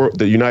before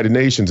the United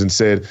Nations and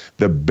said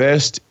the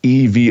best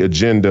EV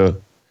agenda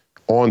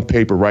on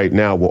paper right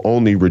now will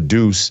only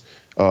reduce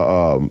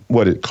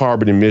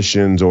carbon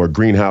emissions or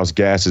greenhouse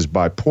gases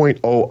by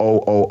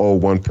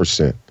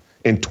 0.00001%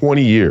 in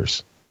 20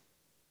 years.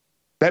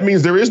 That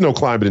means there is no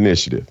climate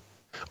initiative.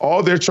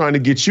 All they're trying to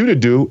get you to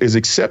do is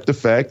accept the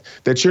fact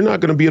that you're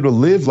not going to be able to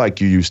live like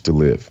you used to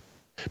live,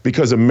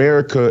 because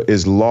America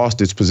has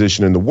lost its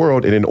position in the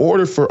world. And in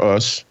order for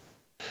us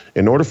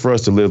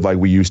to live like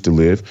we used to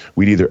live,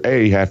 we'd either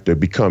A, have to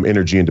become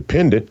energy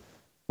independent,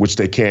 which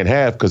they can't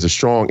have because a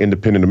strong,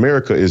 independent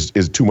America is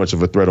too much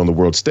of a threat on the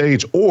world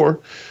stage, or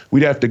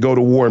we'd have to go to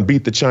war and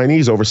beat the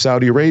Chinese over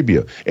Saudi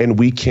Arabia. And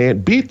we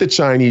can't beat the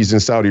Chinese in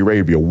Saudi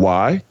Arabia.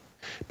 Why?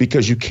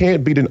 Because you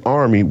can't beat an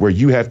army where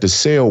you have to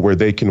sail where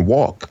they can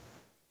walk.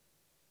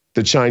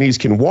 The Chinese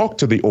can walk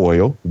to the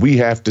oil. We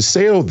have to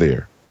sail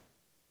there.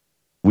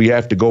 We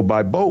have to go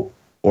by boat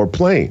or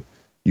plane.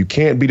 You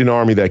can't beat an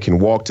army that can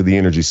walk to the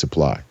energy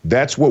supply.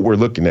 That's what we're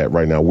looking at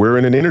right now. We're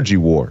in an energy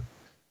war.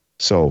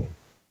 So.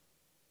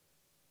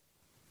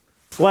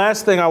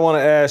 Last thing I want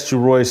to ask you,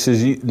 Royce,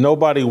 is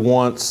nobody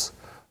wants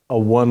a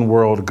one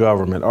world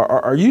government.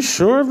 Are you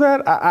sure of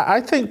that? I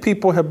think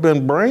people have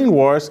been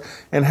brainwashed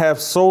and have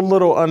so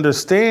little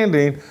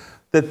understanding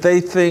that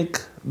they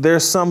think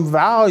there's some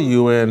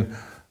value in,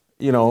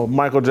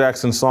 Michael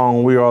Jackson's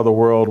song, "We Are the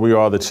World, We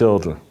Are the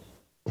Children."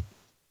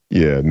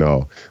 Yeah,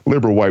 no.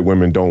 Liberal white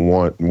women don't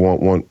want a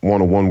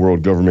one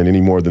world government any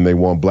more than they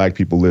want black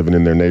people living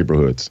in their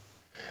neighborhoods.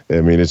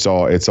 I mean, it's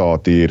all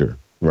theater,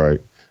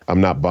 right?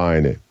 I'm not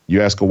buying it.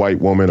 You ask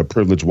a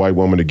privileged white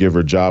woman to give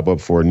her job up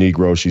for a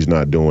Negro, she's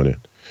not doing it.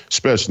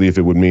 Especially if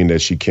it would mean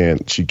that she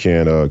can't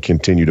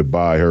continue to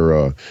buy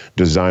her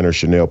designer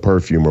Chanel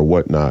perfume or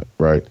whatnot,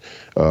 right?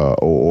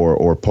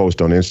 Or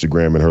post on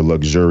Instagram in her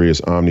luxurious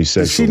omnisexual.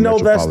 Does she know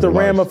that's the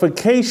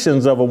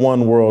ramifications of a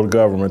one world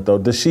government, though?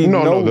 Does she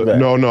know that?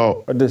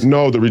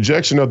 No. The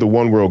rejection of the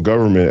one world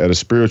government at a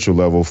spiritual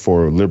level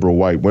for liberal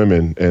white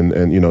women and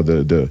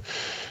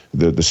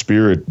the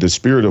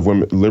spirit of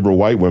women, liberal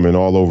white women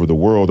all over the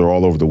world or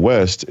all over the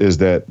West, is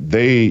that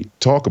they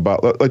talk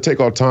about, let's take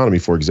autonomy,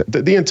 for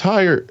example. The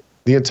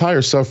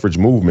entire suffrage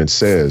movement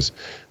says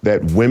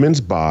that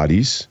women's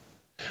bodies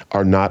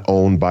are not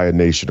owned by a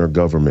nation or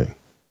government,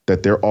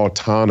 that their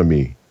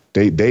autonomy,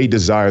 they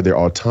desire their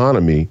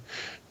autonomy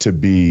to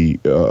be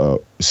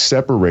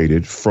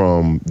separated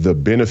from the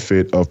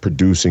benefit of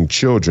producing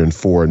children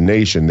for a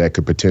nation that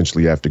could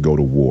potentially have to go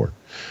to war.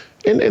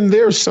 And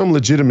there's some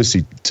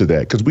legitimacy to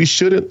that, because we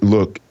shouldn't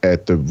look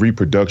at the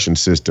reproduction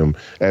system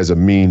as a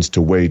means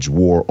to wage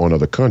war on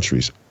other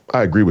countries.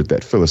 I agree with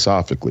that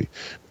philosophically.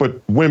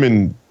 But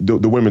women,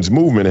 the women's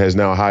movement has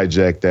now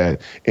hijacked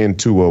that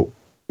into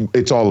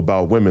it's all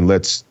about women.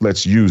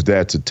 Let's use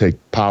that to take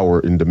power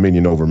and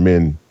dominion over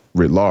men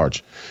writ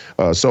large.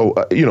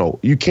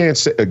 You can't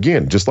say,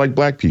 again, just like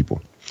black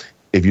people,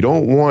 if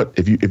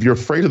you're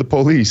afraid of the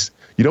police,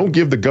 you don't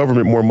give the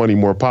government more money,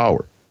 more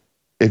power.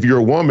 If you're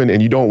a woman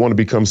and you don't want to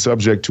become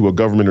subject to a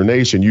government or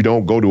nation, you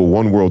don't go to a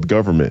one world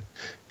government.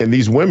 And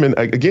these women,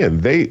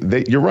 again,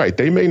 you're right.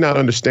 They may not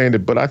understand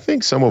it, but I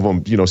think some of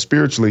them,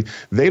 spiritually,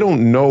 they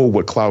don't know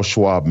what Klaus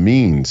Schwab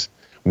means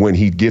when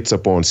he gets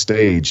up on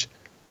stage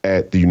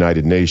at the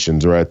United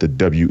Nations or at the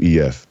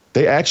WEF.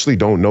 They actually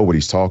don't know what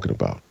he's talking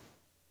about.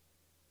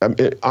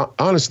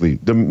 Honestly,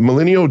 the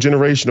millennial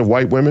generation of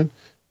white women,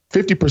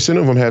 50%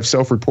 of them have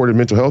self-reported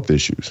mental health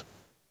issues.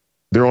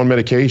 They're on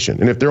medication.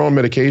 And if they're on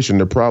medication,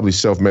 they're probably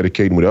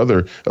self-medicating with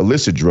other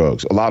illicit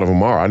drugs. A lot of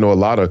them are. I know a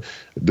lot of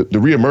the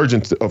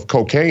reemergence of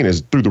cocaine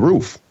is through the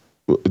roof,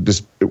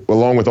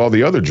 along with all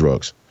the other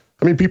drugs.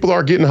 I mean, people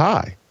are getting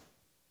high.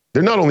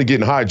 They're not only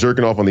getting high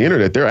jerking off on the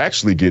internet, they're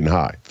actually getting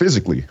high,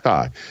 physically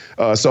high.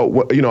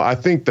 I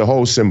think the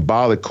whole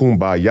symbolic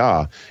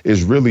kumbaya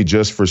is really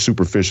just for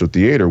superficial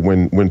theater.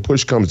 When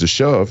push comes to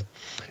shove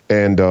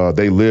and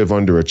they live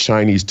under a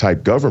Chinese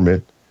type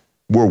government,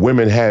 where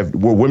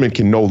women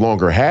can no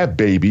longer have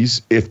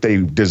babies if they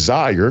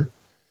desire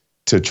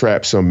to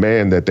trap some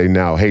man that they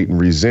now hate and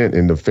resent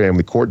in the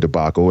family court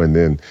debacle, and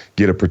then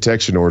get a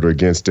protection order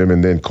against him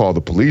and then call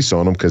the police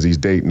on him because he's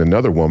dating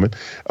another woman.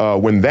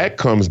 When that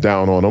comes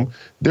down on them,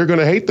 they're going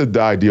to hate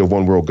the idea of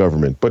one world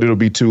government, but it'll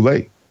be too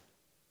late.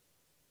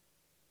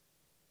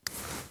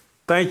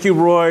 Thank you,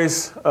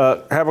 Royce.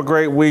 Have a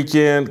great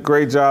weekend.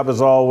 Great job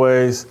as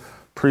always.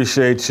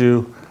 Appreciate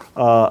you.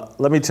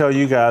 Let me tell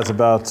you guys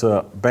about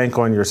Bank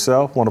on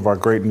Yourself, one of our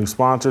great new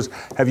sponsors.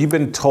 Have you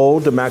been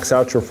told to max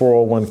out your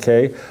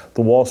 401k?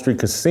 The Wall Street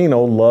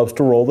Casino loves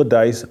to roll the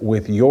dice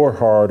with your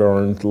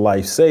hard-earned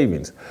life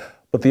savings.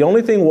 But the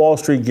only thing Wall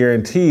Street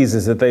guarantees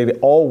is that they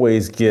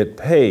always get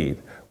paid,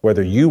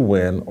 whether you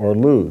win or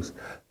lose.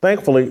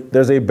 Thankfully,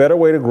 there's a better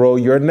way to grow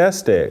your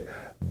nest egg.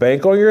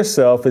 Bank on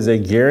Yourself is a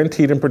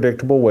guaranteed and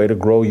predictable way to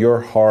grow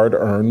your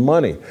hard-earned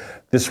money.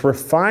 This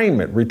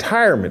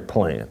retirement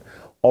plan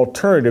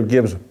alternative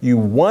gives you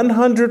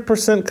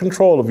 100%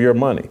 control of your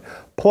money,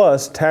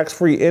 plus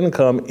tax-free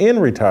income in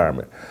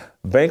retirement.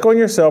 Bank on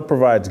Yourself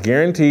provides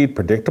guaranteed,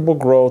 predictable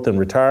growth in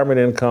retirement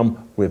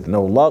income with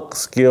no luck,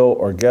 skill,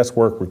 or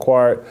guesswork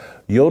required.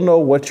 You'll know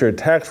what your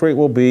tax rate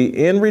will be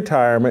in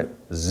retirement,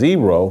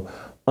 0,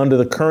 under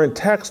the current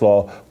tax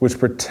law, which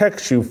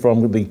protects you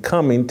from the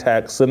coming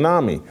tax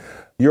tsunami.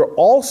 You're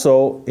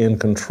also in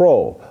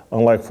control.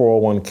 Unlike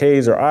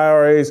 401ks or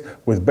IRAs,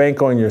 with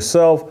Bank on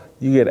Yourself,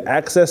 you get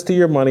access to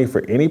your money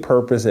for any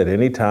purpose at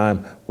any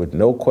time with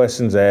no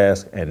questions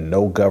asked and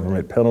no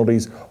government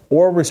penalties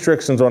or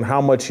restrictions on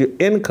how much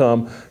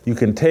income you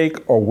can take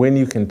or when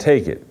you can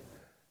take it.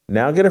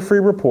 Now get a free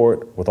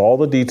report with all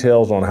the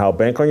details on how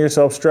Bank on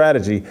Yourself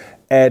strategy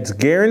adds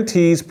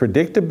guarantees,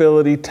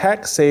 predictability,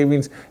 tax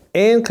savings,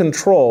 and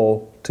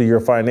control to your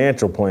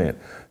financial plan.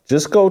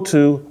 Just go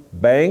to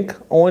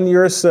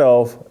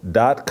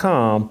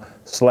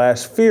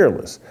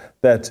bankonyourself.com/fearless.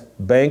 That's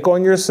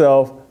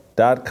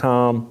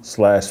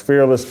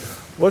bankonyourself.com/fearless.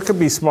 What could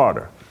be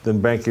smarter than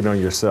banking on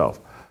yourself?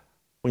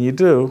 When you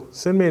do,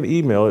 send me an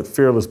email at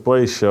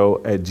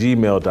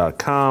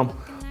fearlessblazeshow@gmail.com.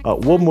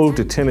 We'll move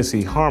to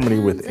Tennessee Harmony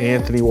with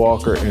Anthony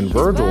Walker and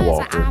Virgil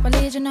Walker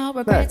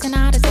next.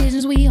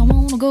 We all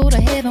wanna go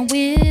to heaven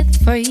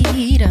with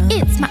freedom.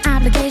 It's my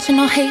obligation,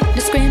 no hate,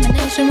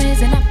 discrimination,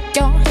 raising up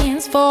your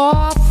hands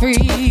for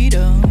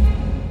freedom.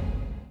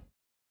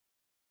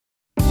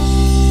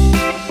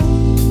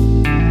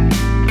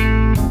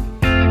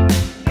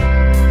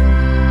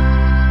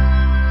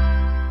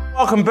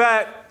 Welcome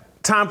back.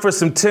 Time for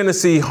some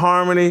Tennessee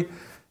Harmony.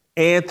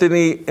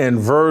 Anthony and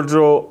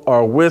Virgil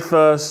are with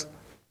us.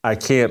 I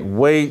can't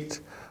wait.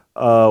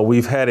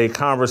 We've had a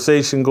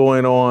conversation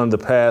going on the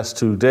past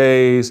 2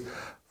 days,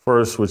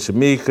 first with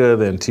Shamika,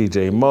 then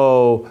TJ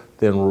Moe,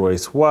 then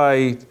Royce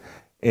White.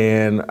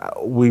 And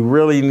we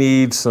really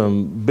need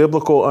some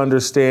biblical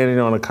understanding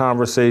on a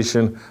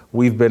conversation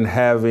we've been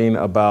having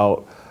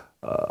about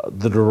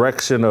the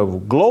direction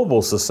of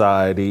global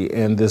society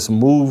and this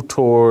move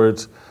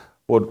towards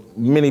what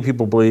many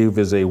people believe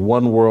is a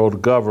one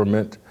world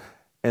government.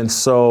 And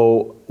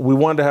so we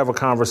wanted to have a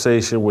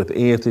conversation with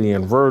Anthony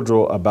and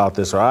Virgil about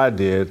this, or I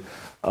did,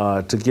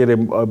 to get a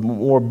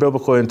more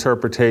biblical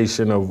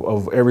interpretation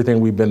of everything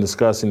we've been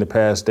discussing the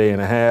past day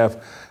and a half.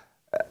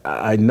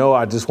 I know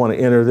I just want to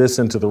enter this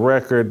into the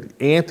record.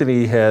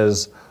 Anthony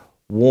has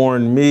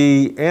warned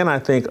me, and I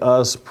think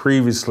us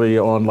previously,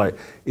 on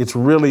it's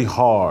really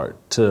hard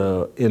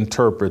to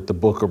interpret the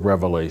book of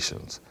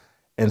Revelations.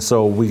 And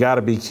so we got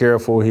to be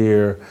careful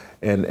here.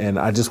 And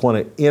I just want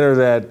to enter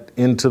that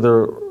into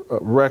the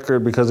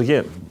record because,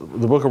 again,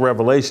 the book of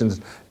Revelations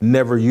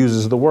never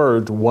uses the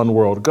word one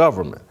world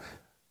government.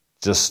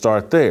 Just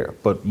start there.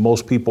 But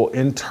most people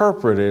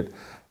interpret it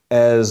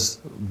as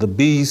the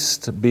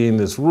beast being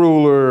this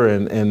ruler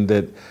and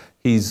that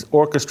he's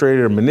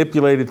orchestrated or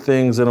manipulated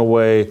things in a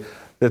way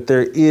that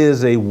there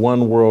is a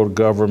one world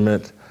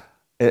government.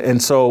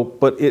 And so,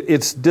 but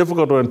it's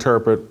difficult to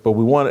interpret, but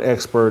we want an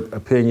expert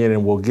opinion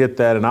and we'll get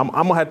that. And I'm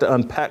gonna have to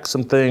unpack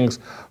some things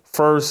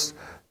first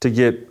to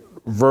get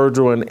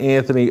Virgil and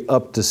Anthony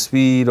up to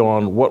speed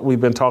on what we've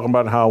been talking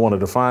about and how I want to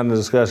define the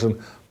discussion.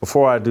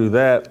 Before I do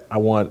that, I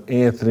want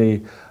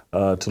Anthony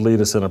to lead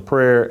us in a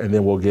prayer, and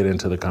then we'll get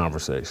into the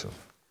conversation.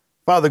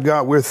 Father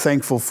God, we're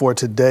thankful for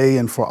today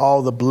and for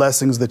all the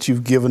blessings that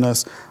you've given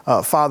us.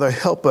 Father,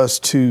 help us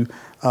to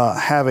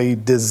have a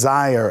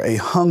desire, a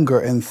hunger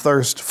and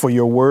thirst for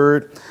your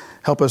word.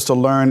 Help us to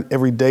learn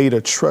every day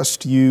to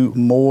trust you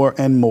more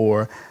and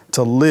more,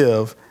 to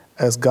live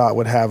as God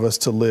would have us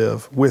to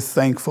live. We're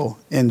thankful.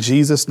 In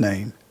Jesus'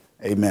 name,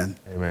 amen.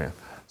 Amen.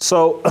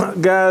 So,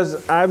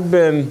 guys, I've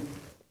been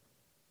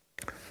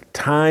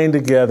tying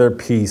together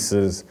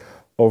pieces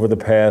over the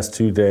past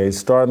 2 days,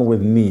 starting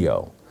with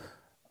Neo.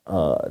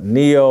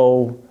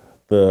 Neo,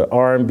 the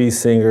R&B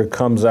singer,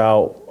 comes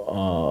out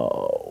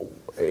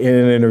in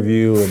an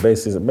interview and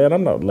basically said, man,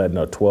 I'm not letting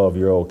a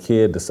 12-year-old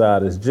kid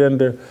decide his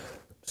gender.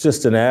 It's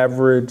just an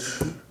average,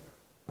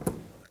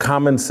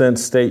 common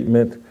sense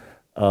statement.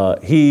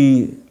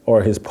 He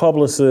or his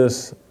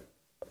publicist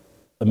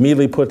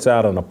immediately puts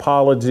out an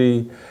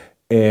apology,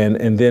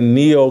 and then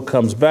Neo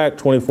comes back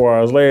 24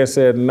 hours later and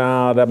said,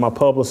 nah, that my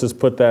publicist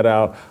put that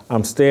out.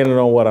 I'm standing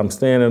on what I'm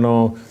standing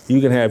on. You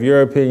can have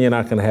your opinion,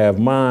 I can have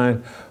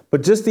mine.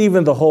 But just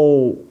even the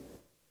whole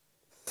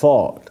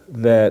thought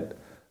that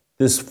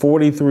this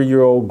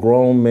 43-year-old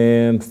grown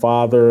man,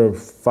 father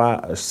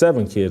of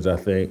 7 kids, I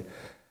think,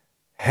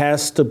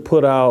 has to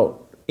put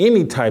out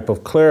any type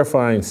of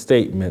clarifying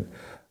statement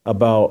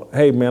about,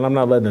 hey, man, I'm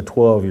not letting a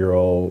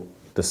 12-year-old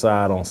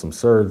decide on some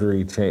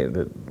surgery, change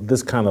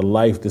this kind of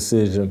life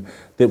decision,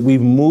 that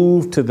we've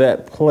moved to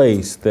that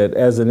place that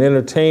as an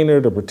entertainer,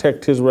 to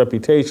protect his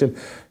reputation,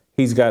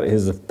 he's got,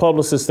 his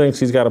publicist thinks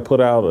he's got to put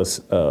out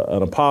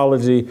an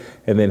apology,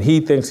 and then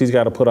he thinks he's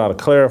got to put out a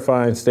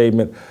clarifying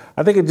statement.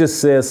 I think it just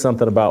says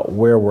something about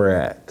where we're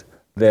at,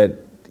 that,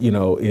 you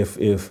know,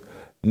 if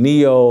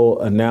Neo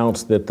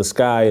announced that the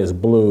sky is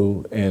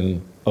blue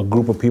and a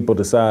group of people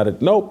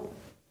decided, nope,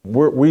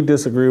 we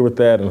disagree with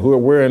that, and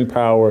we're in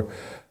power,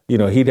 you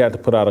know, he'd have to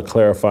put out a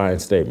clarifying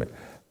statement.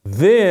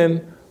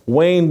 Then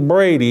Wayne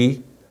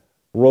Brady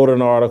wrote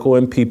an article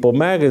in People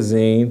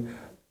magazine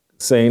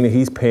saying that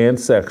he's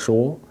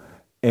pansexual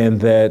and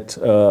that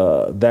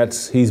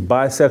he's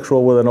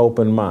bisexual with an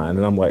open mind.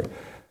 And I'm like,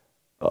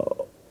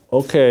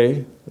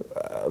 okay,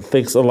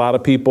 thinks a lot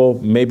of people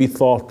maybe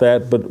thought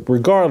that, but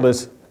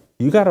regardless,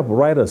 you got to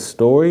write a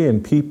story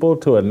in People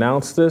to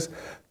announce this.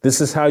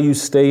 This is how you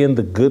stay in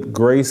the good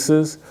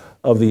graces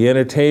of the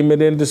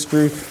entertainment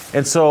industry.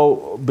 And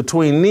so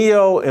between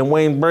Neo and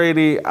Wayne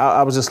Brady,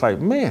 I was just like,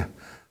 man,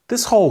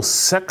 this whole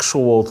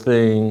sexual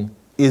thing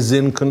is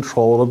in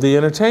control of the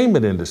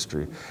entertainment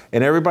industry.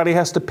 And everybody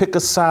has to pick a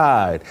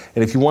side.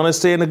 And if you want to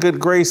stay in the good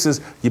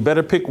graces, you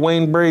better pick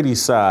Wayne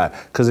Brady's side.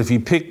 Because if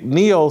you pick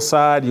Neo's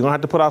side, you're going to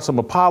have to put out some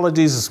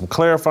apologies and some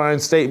clarifying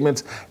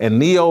statements. And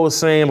Neo is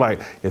saying,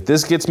 like, if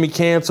this gets me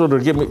canceled or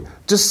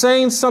just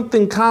saying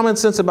something common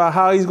sense about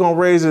how he's going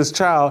to raise his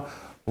child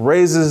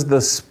raises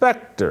the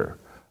specter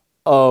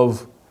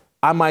of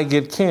I might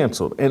get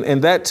canceled.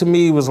 And that to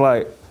me was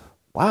like,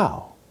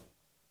 wow.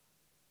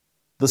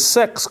 The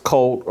sex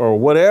cult or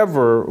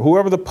whatever,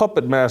 whoever the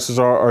puppet masters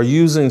are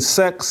using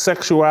sex,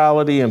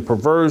 sexuality, and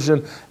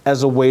perversion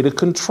as a way to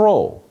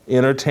control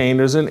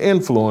entertainers and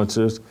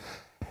influencers.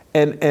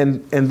 And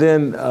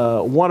then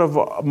one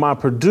of my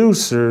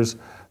producers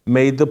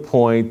made the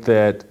point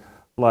that,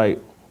 like,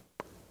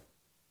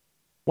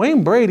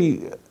 Wayne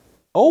Brady,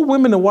 old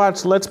women that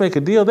watch Let's Make a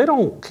Deal, they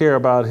don't care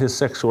about his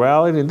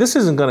sexuality, and this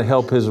isn't going to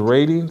help his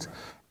ratings.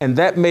 And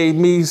that made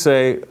me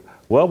say,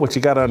 well, what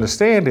you got to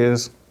understand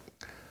is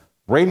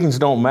ratings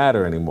don't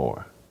matter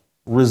anymore.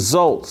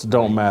 Results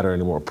don't matter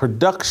anymore.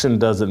 Production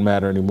doesn't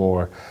matter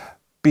anymore,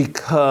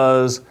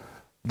 because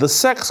the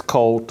sex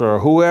cult or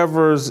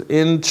whoever's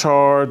in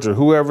charge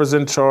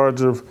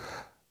of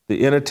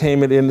the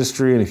entertainment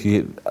industry, and if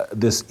you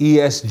this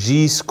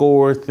ESG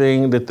score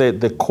thing that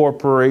the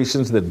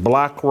corporations that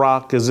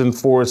BlackRock is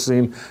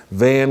enforcing,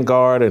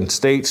 Vanguard and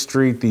State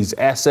Street, these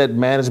asset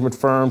management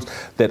firms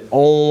that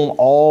own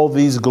all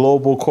these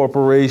global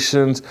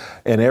corporations,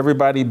 and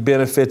everybody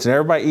benefits and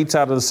everybody eats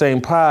out of the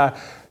same pie,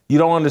 you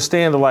don't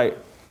understand the, like,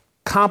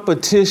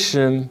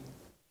 competition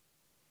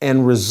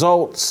and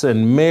results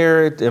and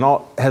merit and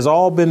all has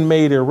all been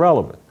made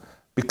irrelevant,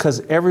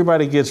 because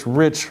everybody gets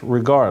rich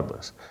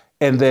regardless.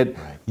 And that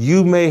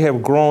you may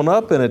have grown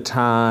up in a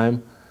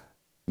time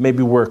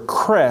maybe where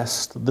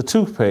Crest, the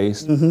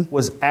toothpaste,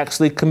 was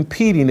actually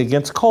competing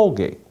against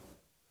Colgate.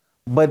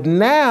 But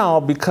now,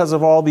 because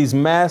of all these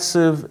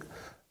massive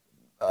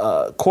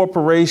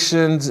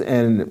corporations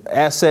and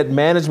asset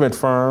management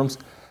firms,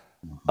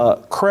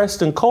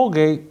 Crest and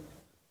Colgate,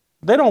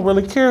 they don't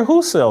really care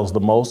who sells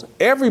the most.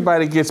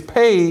 Everybody gets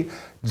paid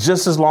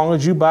just as long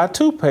as you buy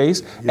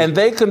toothpaste, and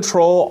they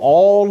control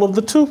all of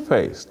the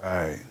toothpaste.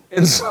 Right.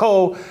 And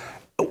so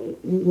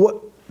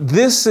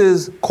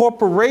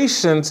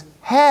corporations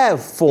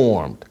have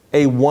formed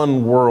a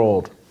one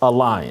world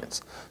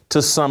alliance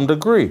to some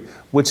degree,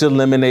 which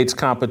eliminates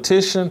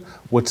competition,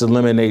 which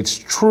eliminates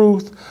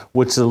truth,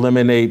 which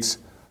eliminates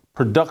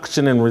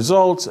production and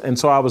results. And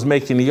so I was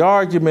making the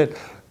argument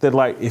that,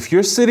 like, if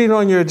you're sitting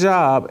on your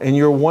job and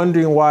you're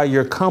wondering why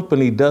your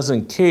company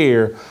doesn't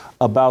care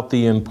about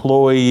the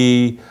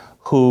employee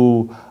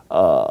who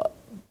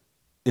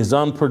is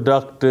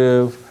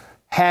unproductive,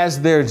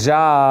 has their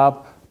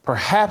job,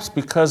 perhaps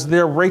because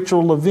they're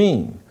Rachel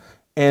Levine,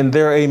 and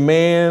they're a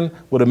man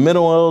with a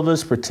mental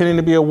illness pretending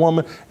to be a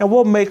woman, and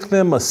we'll make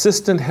them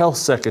assistant health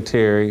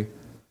secretary,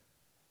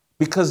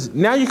 because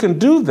now you can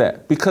do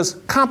that, because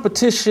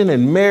competition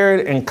and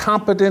merit and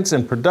competence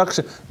and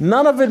production,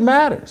 none of it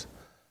matters.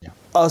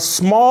 A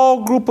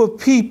small group of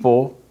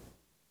people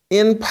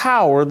in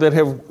power that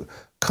have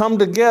come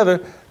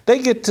together, they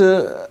get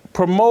to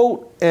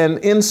promote and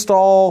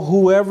install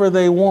whoever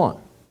they want.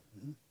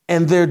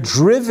 And they're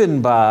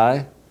driven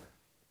by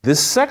this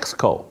sex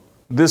cult,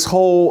 this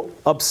whole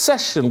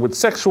obsession with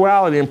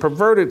sexuality and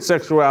perverted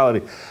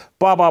sexuality,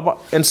 blah, blah, blah.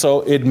 And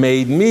so it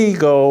made me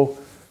go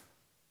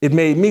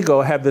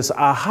have this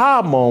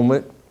aha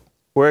moment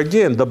where,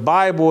 again, the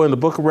Bible in the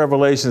book of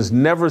Revelations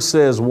never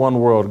says one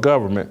world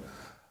government,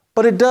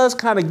 but it does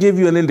kind of give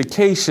you an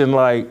indication,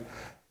 like,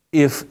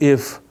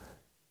 if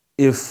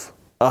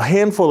a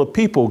handful of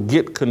people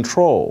get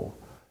control,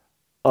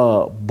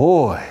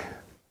 boy,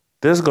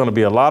 there's going to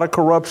be a lot of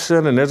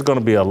corruption, and there's going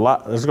to be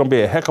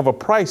a heck of a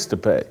price to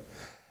pay.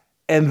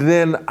 And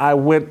then I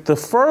went the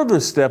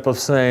further step of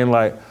saying,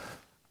 like,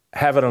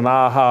 having an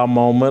aha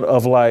moment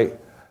of, like,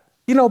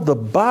 the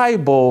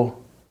Bible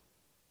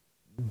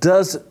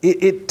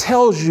it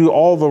tells you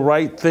all the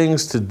right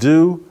things to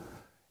do,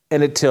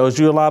 and it tells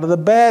you a lot of the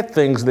bad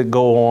things that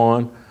go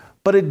on,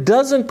 but it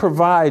doesn't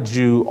provide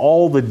you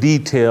all the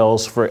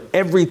details for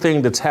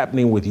everything that's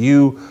happening with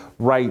you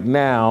right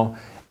now.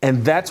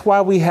 And that's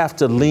why we have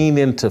to lean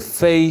into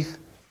faith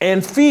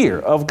and fear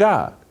of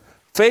God.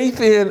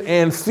 Faith in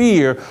and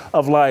fear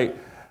of, like,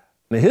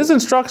 his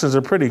instructions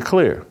are pretty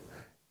clear.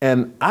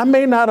 And I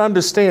may not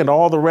understand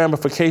all the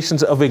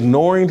ramifications of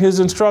ignoring his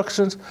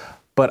instructions,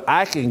 but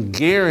I can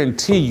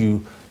guarantee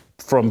you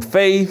from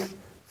faith,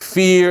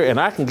 fear, and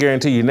I can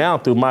guarantee you now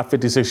through my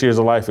 56 years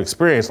of life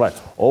experience, like,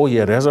 oh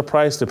yeah, there's a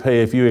price to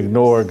pay if you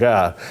ignore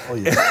God. Oh,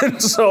 yeah.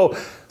 And so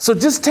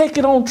just take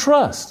it on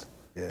trust.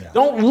 Yeah.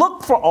 Don't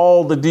look for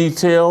all the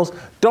details.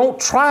 Don't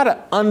try to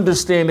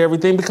understand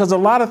everything, because a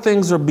lot of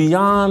things are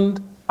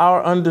beyond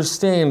our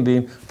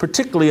understanding,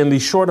 particularly in the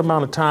short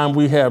amount of time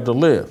we have to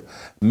live.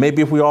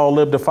 Maybe if we all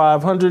lived to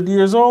 500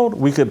 years old,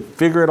 we could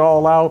figure it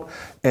all out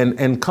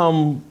and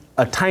come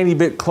a tiny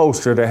bit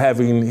closer to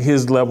having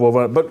his level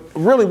of, but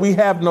really we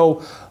have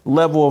no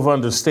level of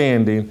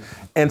understanding.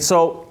 And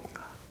so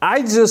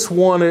I just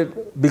wanted,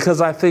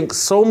 because I think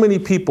so many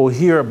people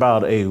hear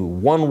about a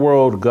one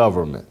world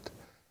government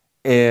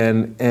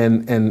and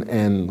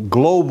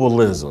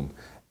globalism,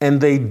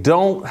 and they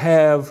don't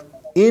have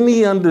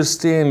any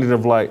understanding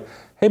of, like,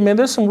 hey man,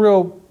 there's some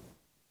real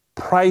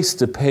price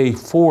to pay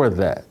for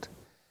that.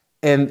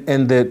 And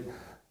that,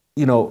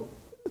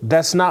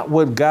 that's not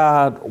what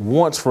God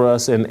wants for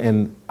us.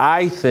 And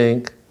I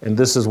think, and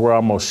this is where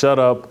I'm gonna shut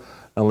up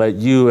and let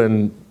you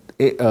and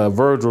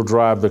Virgil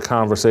drive the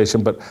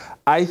conversation, but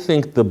I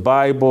think the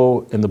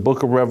Bible in the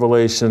book of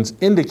Revelations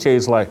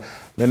indicates, like,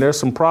 man, there's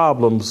some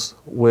problems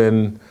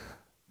when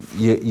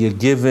you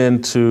give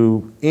in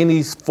to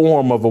any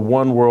form of a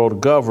one world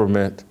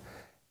government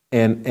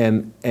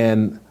and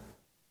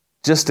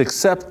just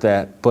accept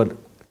that. But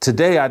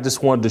today I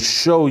just wanted to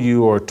show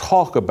you, or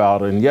talk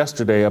about, and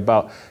yesterday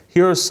about,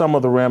 here are some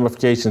of the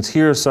ramifications,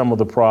 here are some of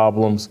the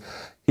problems,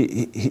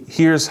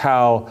 here's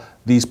how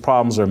these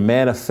problems are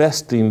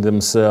manifesting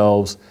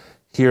themselves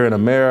here in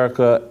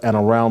America and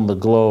around the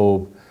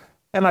globe.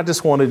 And I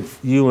just wanted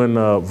you and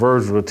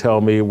Virgil to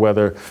tell me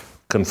whether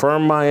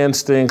confirm my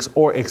instincts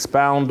or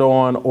expound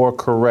on or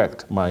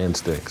correct my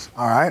instincts.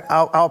 All right,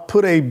 I'll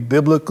put a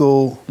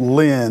biblical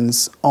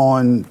lens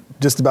on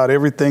just about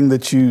everything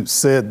that you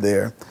said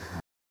there.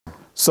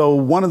 So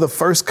one of the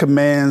first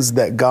commands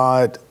that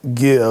God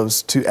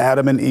gives to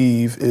Adam and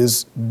Eve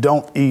is,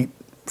 don't eat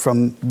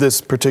from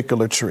this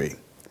particular tree.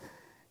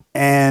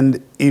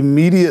 And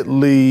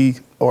immediately,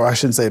 or I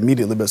shouldn't say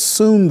immediately, but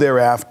soon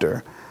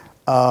thereafter,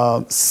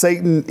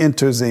 Satan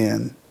enters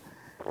in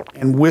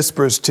and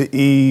whispers to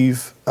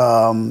Eve,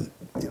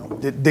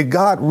 did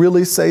God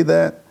really say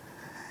that?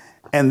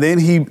 And then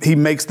he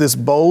makes this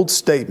bold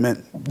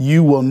statement,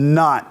 you will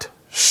not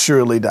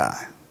surely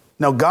die.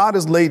 Now, God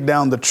has laid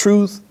down the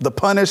truth, the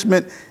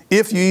punishment.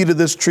 If you eat of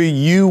this tree,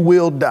 you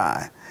will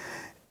die.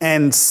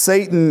 And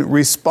Satan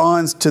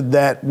responds to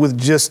that with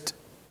just,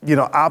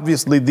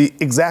 obviously the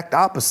exact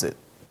opposite.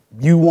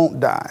 You won't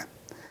die.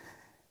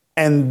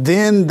 And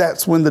then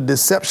that's when the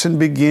deception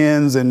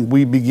begins and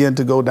we begin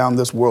to go down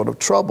this world of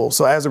trouble.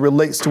 So as it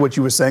relates to what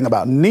you were saying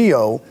about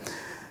Neo,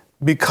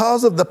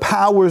 because of the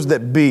powers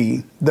that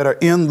be that are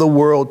in the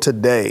world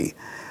today,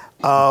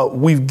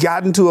 we've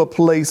gotten to a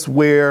place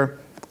where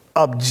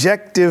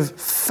objective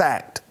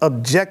fact,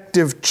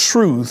 objective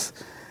truth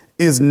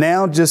is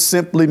now just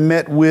simply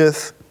met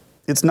with,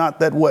 it's not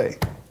that way.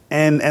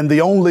 And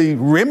the only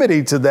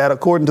remedy to that,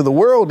 according to the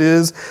world,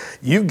 is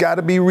you've got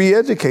to be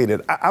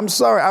re-educated. I'm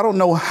sorry, I don't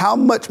know how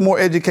much more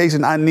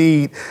education I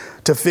need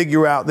to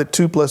figure out that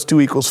 2 +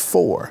 2 =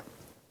 4.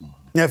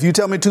 Now, if you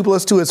tell me 2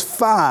 + 2 is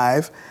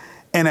 5,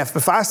 and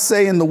if I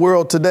say in the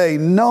world today,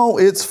 no,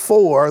 it's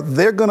 4,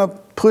 they're going to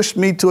push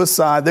me to a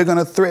side. They're going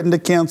to threaten to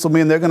cancel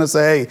me, and they're going to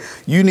say, hey,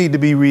 you need to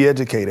be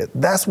re-educated.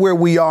 That's where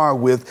we are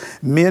with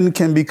men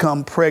can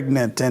become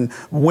pregnant and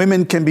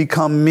women can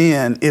become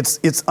men.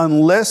 It's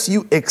unless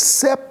you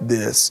accept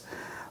this,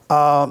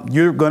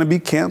 you're going to be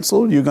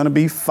canceled. You're going to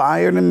be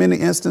fired in many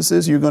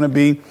instances. You're going to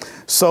be.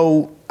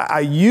 So I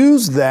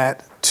use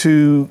that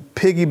to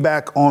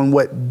piggyback on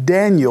what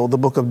Daniel, the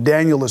book of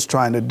Daniel, is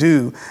trying to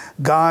do.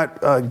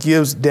 God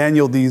gives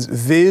Daniel these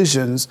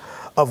visions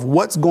of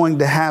what's going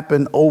to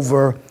happen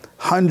over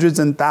hundreds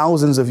and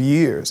thousands of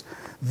years.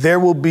 There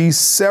will be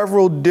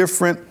several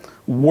different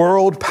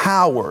world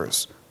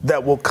powers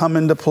that will come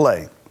into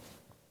play.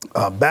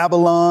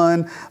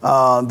 Babylon,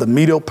 the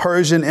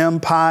Medo-Persian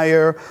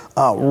Empire,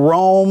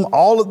 Rome,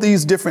 all of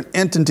these different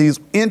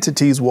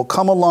entities will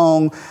come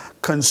along,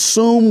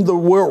 consume the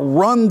world,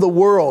 run the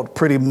world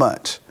pretty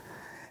much.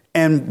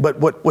 But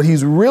what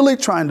he's really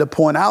trying to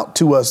point out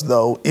to us,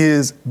 though,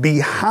 is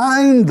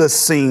behind the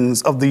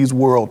scenes of these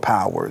world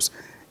powers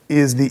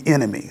is the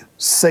enemy,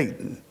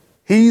 Satan.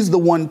 He's the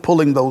one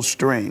pulling those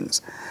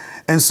strings.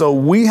 And so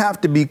we have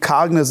to be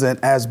cognizant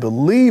as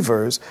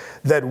believers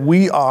that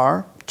we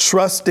are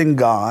trusting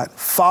God,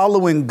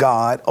 following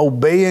God,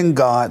 obeying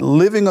God,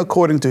 living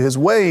according to his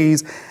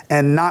ways,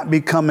 and not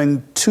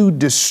becoming too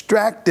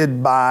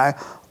distracted by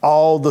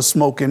all the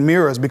smoke and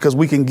mirrors, because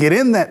we can get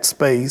in that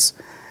space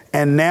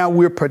and now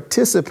we're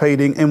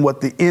participating in what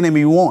the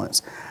enemy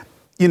wants.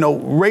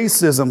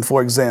 Racism,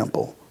 for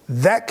example,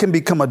 that can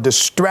become a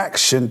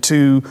distraction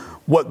to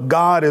what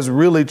God is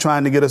really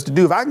trying to get us to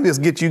do. If I can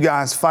just get you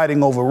guys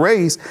fighting over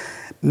race,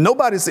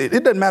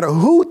 it doesn't matter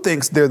who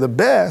thinks they're the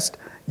best.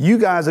 You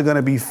guys are going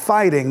to be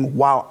fighting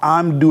while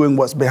I'm doing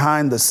what's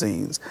behind the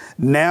scenes.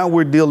 Now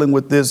we're dealing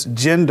with this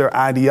gender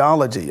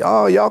ideology.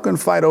 Oh, y'all can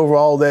fight over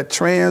all that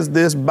trans,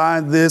 this, bi,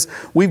 this.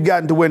 We've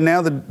gotten to where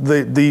now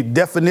the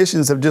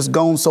definitions have just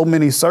gone so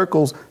many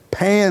circles,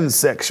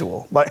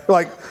 pansexual.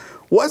 Like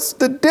what's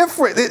the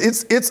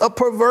difference? It's a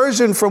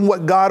perversion from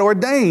what God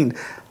ordained.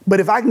 But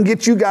if I can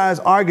get you guys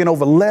arguing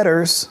over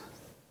letters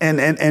and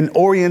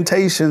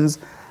orientations,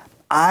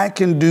 I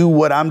can do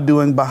what I'm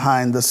doing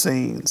behind the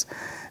scenes.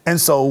 And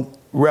so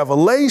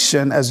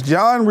Revelation, as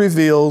John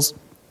reveals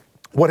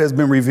what has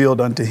been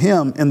revealed unto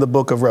him in the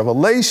book of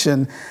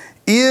Revelation,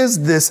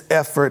 is this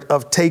effort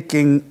of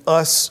taking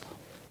us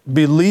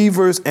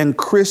believers and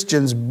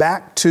Christians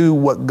back to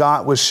what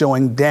God was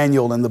showing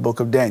Daniel in the book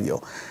of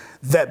Daniel.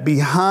 That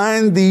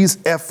behind these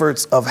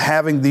efforts of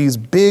having these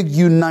big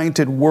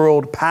united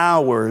world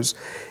powers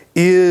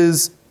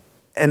is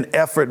an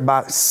effort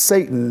by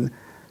Satan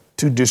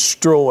to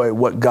destroy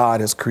what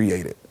God has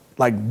created.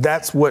 Like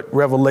that's what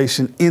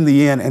Revelation in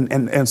the end.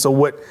 And so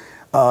what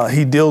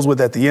he deals with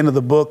at the end of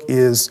the book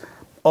is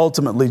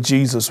ultimately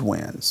Jesus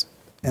wins.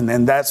 And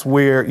then that's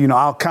where,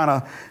 I'll kind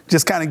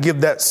of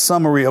give that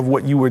summary of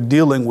what you were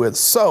dealing with.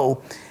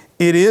 So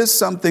it is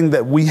something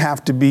that we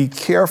have to be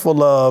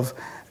careful of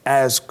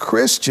as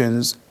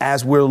Christians,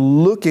 as we're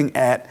looking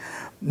at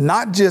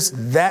not just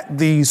that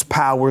these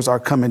powers are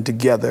coming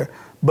together,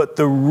 but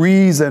the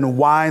reason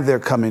why they're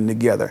coming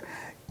together.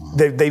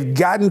 They've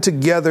gotten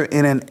together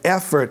in an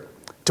effort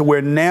to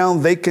where now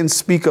they can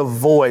speak a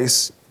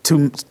voice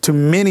to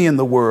many in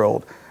the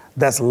world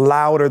that's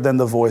louder than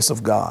the voice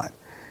of God.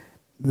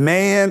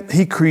 Man,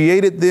 he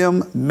created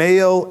them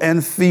male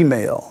and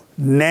female.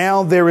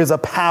 Now there is a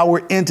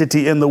power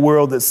entity in the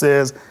world that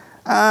says,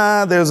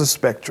 there's a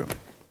spectrum.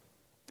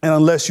 And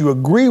unless you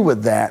agree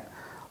with that,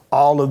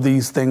 all of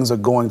these things are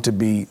going to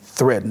be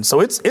threatened.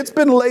 So it's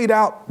been laid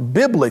out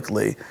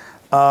biblically.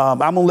 I'm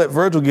going to let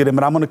Virgil get in,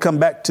 but I'm going to come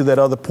back to that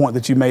other point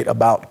that you made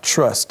about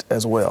trust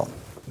as well.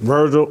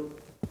 Virgil.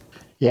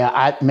 Yeah,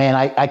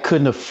 I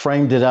couldn't have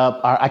framed it up.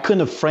 I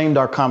couldn't have framed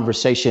our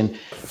conversation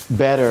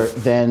better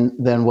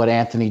than what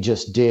Anthony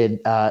just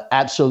did.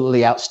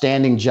 Absolutely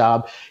outstanding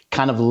job,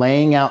 kind of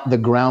laying out the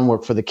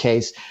groundwork for the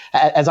case.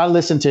 As I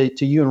listened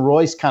to you and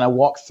Royce kind of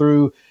walk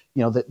through,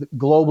 the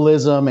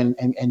globalism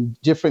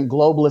and different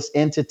globalist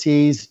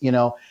entities,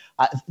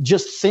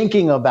 just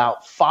thinking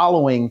about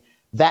following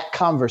that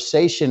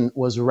conversation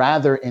was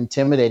rather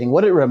intimidating.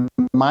 What it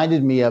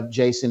reminded me of,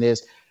 Jason,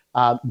 is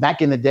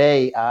back in the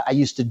day, I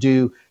used to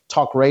do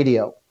talk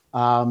radio.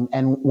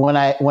 And when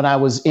I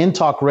was in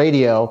talk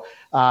radio,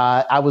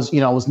 I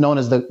was known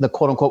as the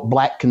quote unquote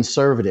black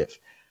conservative.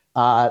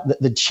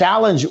 The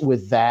challenge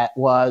with that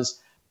was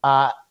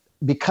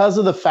because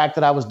of the fact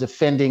that I was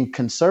defending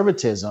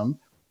conservatism,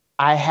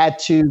 I had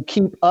to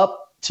keep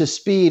up to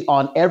speed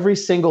on every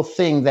single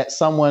thing that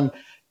someone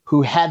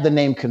who had the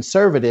name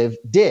conservative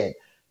did.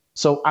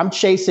 So I'm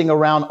chasing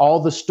around all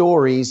the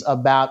stories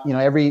about,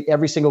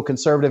 every single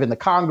conservative in the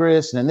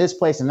Congress and in this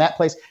place and that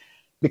place,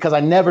 because I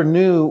never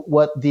knew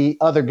what the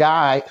other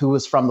guy who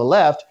was from the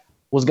left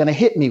was going to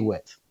hit me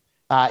with.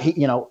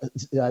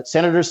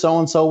 Senator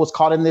so-and-so was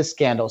caught in this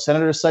scandal.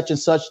 Senator such and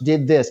such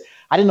did this.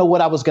 I didn't know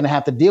what I was going to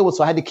have to deal with.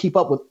 So I had to keep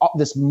up with all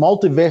this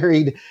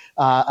multivaried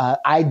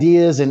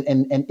ideas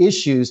and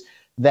issues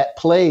that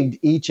plagued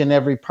each and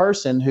every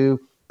person who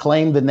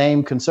claimed the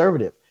name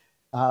conservative.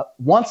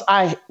 Once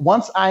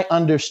I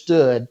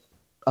understood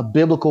a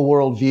biblical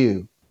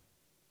worldview,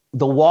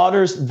 the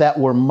waters that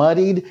were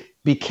muddied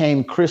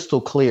became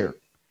crystal clear.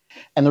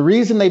 And the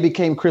reason they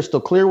became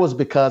crystal clear was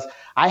because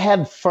I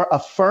had a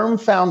firm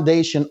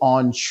foundation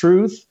on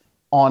truth,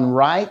 on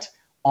right,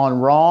 on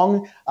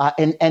wrong,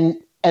 and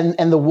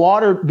the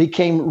water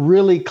became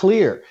really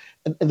clear.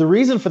 And the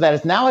reason for that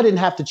is now I didn't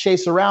have to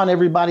chase around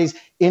everybody's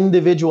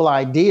individual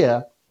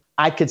idea.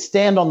 I could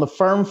stand on the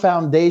firm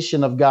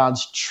foundation of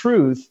God's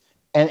truth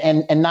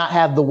and not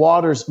have the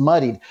waters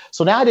muddied.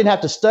 So now I didn't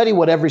have to study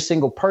what every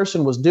single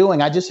person was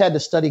doing. I just had to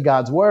study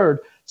God's word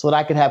so that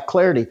I could have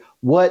clarity.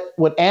 What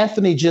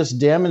Anthony just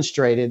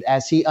demonstrated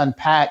as he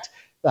unpacked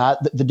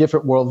the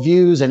different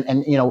worldviews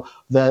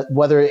and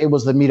whether it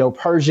was the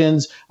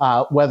Medo-Persians,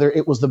 whether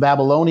it was the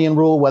Babylonian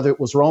rule, whether it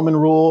was Roman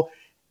rule,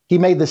 he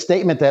made the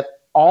statement that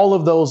all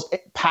of those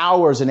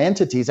powers and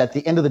entities, at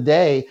the end of the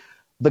day,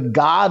 the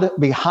God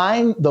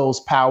behind those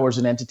powers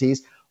and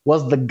entities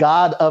was the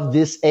God of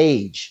this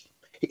age.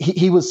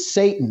 He was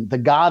Satan, the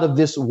God of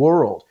this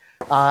world.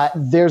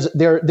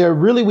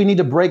 We need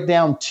to break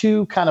down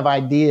two kind of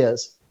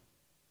ideas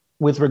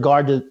with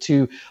regard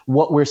to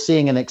what we're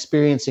seeing and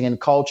experiencing in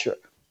culture.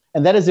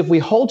 And that is, if we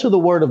hold to the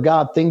word of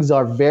God, things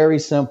are very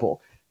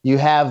simple. You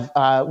have,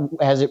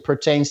 as it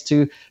pertains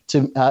to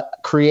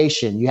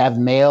creation, you have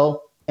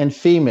male and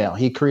female.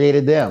 He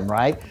created them,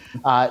 right?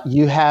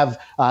 You have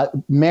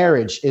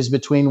marriage is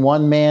between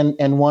one man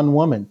and one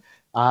woman.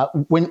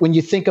 When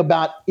you think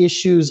about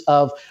issues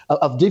of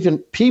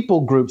different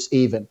people groups,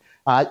 even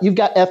you've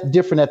got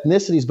different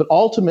ethnicities, but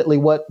ultimately,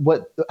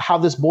 how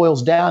this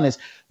boils down is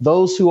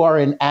those who are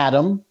in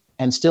Adam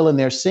and still in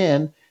their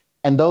sin,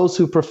 and those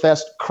who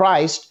profess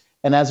Christ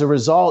and as a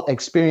result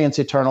experience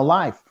eternal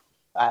life.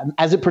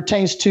 As it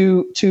pertains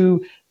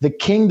to the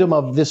kingdom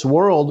of this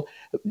world,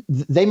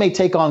 they may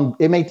take on,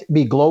 it may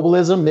be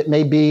globalism, it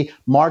may be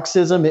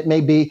Marxism, it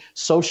may be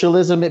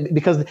socialism,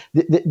 because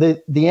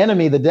the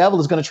enemy, the devil,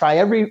 is going to try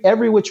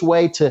every which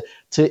way to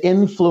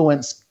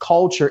influence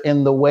culture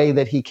in the way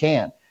that he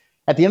can.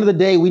 At the end of the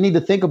day, we need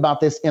to think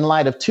about this in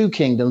light of two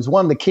kingdoms.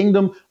 One, the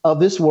kingdom of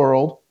this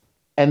world,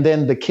 and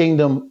then the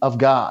kingdom of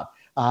God.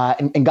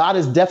 And God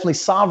is definitely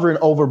sovereign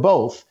over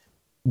both.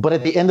 But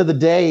at the end of the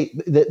day,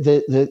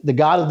 the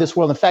God of this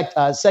world, in fact,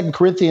 2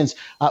 Corinthians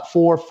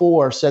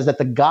 4:4 says that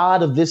the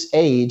God of this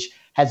age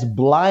has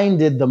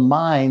blinded the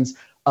minds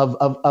of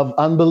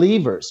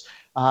unbelievers.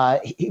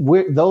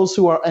 Those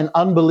who are in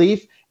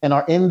unbelief and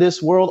are in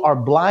this world are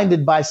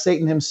blinded by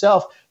Satan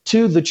himself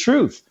to the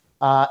truth.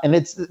 And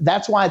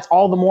that's why it's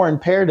all the more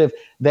imperative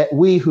that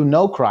we who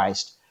know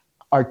Christ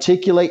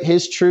articulate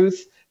his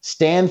truth,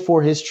 stand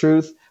for his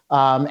truth,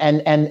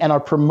 and are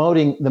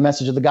promoting the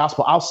message of the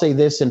gospel. I'll say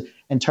this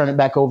and turn it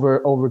back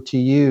over to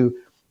you.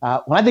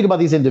 When I think about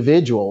these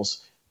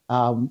individuals,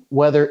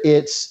 whether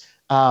it's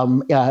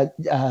who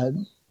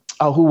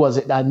was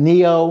it?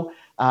 Neo.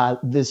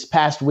 This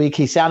past week,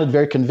 he sounded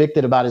very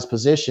convicted about his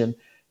position,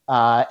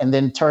 and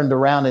then turned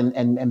around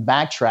and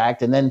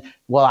backtracked. And then,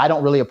 well, I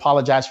don't really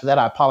apologize for that.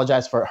 I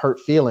apologize for hurt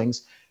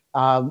feelings.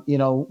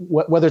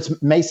 Whether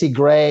it's Macy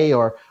Gray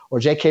or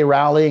J.K.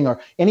 Rowling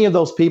or any of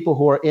those people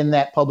who are in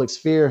that public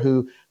sphere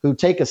who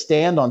take a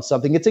stand on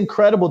something, it's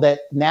incredible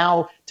that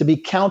now to be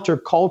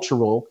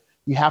countercultural,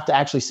 you have to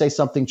actually say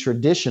something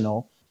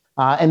traditional.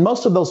 And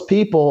most of those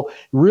people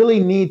really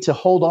need to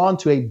hold on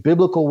to a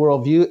biblical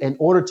worldview in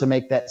order to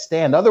make that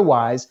stand.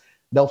 Otherwise,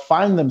 they'll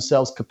find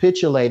themselves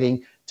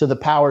capitulating to the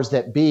powers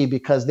that be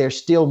because they're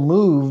still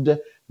moved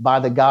by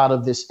the God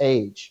of this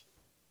age.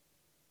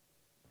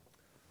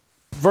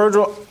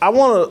 Virgil, I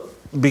want to,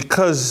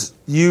 because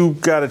you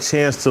got a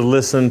chance to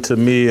listen to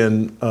me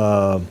and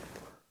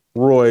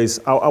Royce,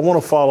 I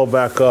want to follow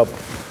back up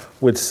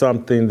with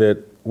something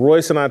that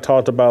Royce and I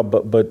talked about,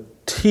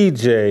 but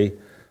TJ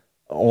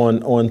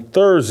on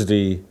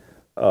Thursday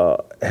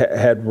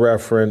had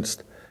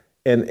referenced,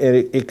 and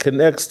it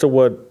connects to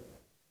what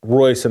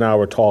Royce and I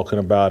were talking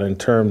about in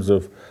terms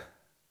of,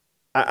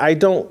 I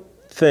don't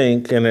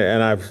think, and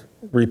I'm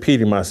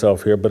repeating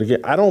myself here, but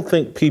again, I don't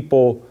think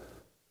people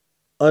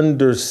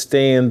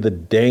understand the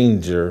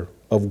danger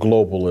of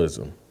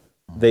globalism.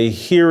 They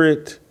hear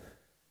it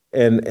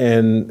and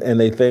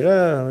they think,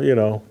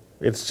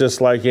 It's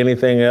just like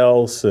anything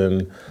else.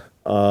 And,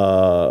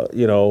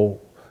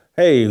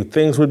 hey,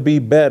 things would be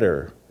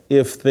better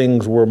if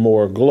things were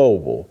more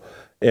global.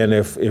 And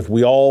if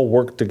we all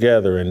work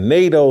together, and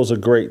NATO's a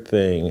great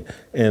thing,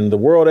 and the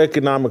World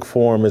Economic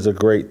Forum is a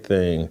great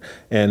thing,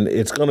 and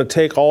it's going to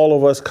take all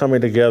of us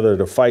coming together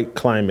to fight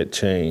climate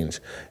change.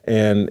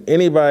 And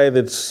anybody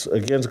that's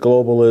against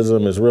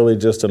globalism is really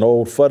just an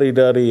old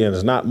fuddy-duddy and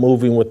is not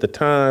moving with the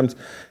times.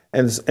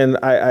 And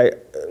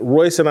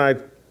Royce and I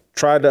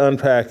tried to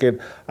unpack it.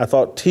 I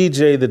thought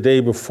TJ the day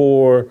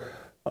before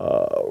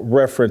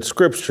referenced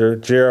scripture,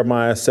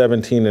 Jeremiah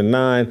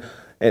 17:9,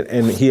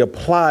 and he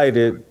applied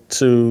it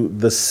to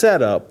the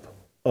setup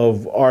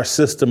of our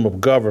system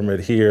of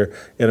government here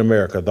in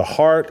America. The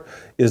heart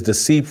is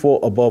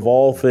deceitful above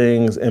all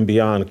things and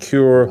beyond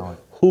cure.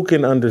 Who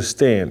can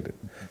understand it?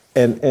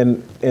 And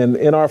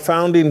in our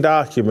founding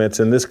documents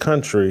in this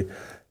country,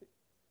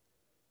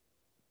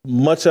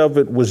 much of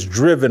it was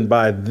driven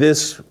by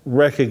this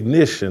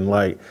recognition,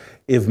 like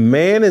if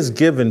man is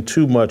given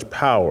too much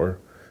power,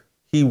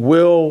 he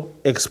will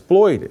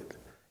exploit it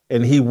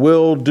and he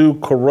will do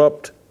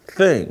corrupt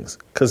things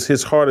because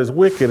his heart is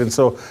wicked. And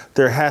so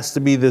there has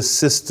to be this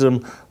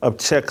system of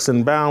checks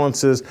and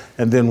balances.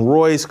 And then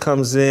Royce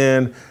comes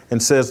in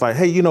and says like,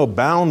 hey,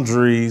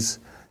 boundaries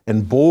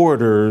and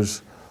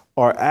borders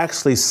are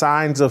actually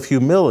signs of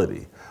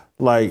humility.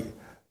 Like,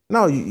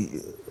 no,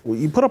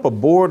 you put up a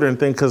border and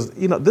think, because,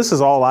 this is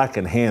all I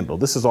can handle.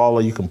 This is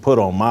all you can put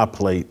on my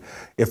plate.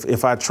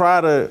 If I try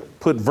to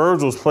put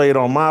Virgil's plate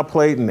on my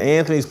plate and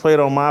Anthony's plate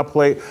on my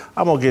plate,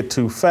 I'm going to get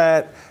too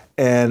fat.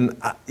 And,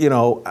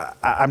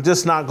 I'm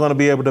just not going to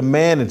be able to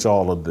manage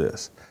all of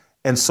this.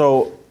 And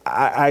so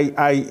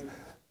I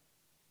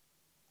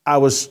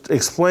was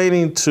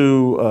explaining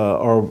to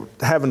or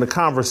having a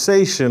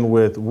conversation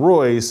with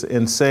Royce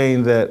and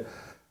saying that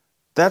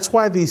that's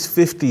why these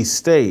 50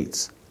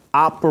 states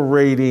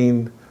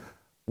operating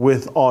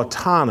with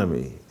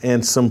autonomy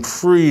and some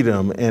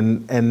freedom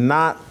and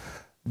not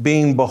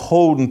being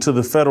beholden to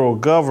the federal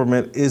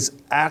government is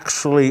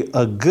actually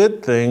a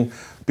good thing,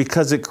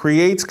 because it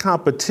creates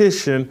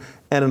competition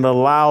and it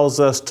allows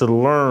us to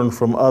learn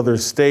from other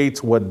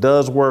states what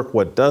does work,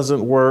 what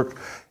doesn't work.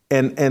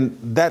 And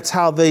that's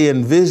how they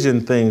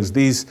envision things,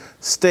 these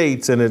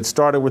states. And it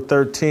started with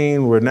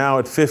 13, we're now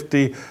at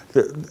 50,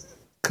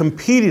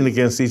 competing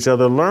against each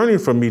other, learning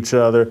from each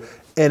other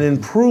and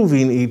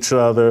improving each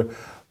other.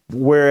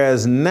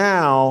 Whereas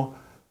now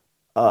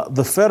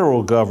the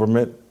federal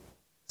government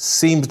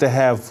seems to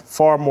have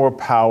far more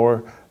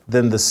power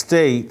than the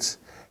states.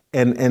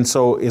 And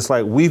so it's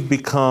like we've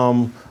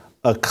become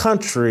a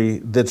country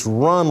that's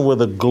run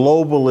with a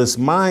globalist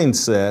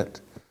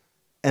mindset.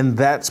 And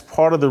that's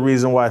part of the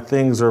reason why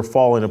things are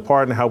falling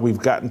apart and how we've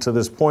gotten to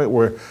this point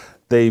where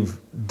they've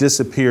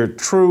disappeared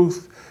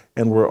truth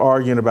and we're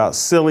arguing about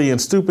silly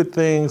and stupid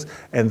things,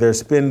 and they're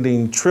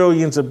spending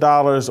trillions of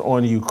dollars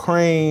on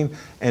Ukraine.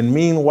 And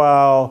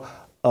meanwhile,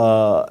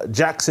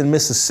 Jackson,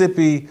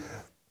 Mississippi,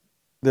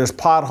 there's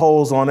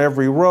potholes on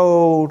every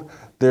road.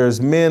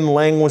 There's men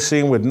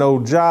languishing with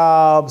no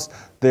jobs.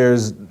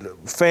 There's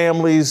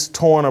families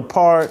torn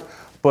apart.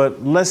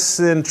 But let's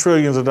send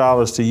trillions of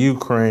dollars to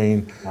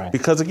Ukraine, right?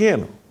 Because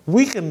again,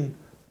 we can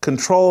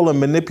control and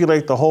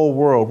manipulate the whole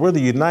world. We're the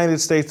United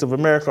States of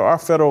America. Our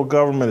federal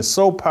government is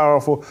so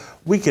powerful.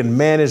 We can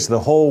manage the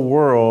whole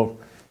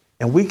world,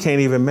 and we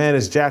can't even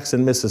manage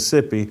Jackson,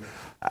 Mississippi.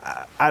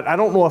 I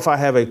don't know if I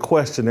have a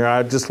question there.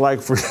 I'd just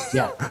like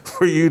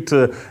for you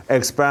to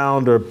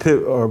expound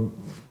or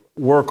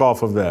work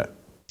off of that.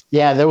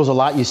 Yeah, there was a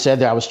lot you said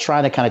there. I was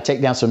trying to kind of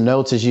take down some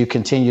notes as you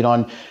continued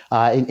on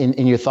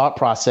in your thought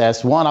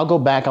process. One, I'll go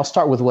back. I'll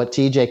start with what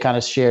TJ kind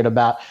of shared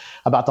about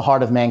the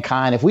heart of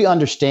mankind. If we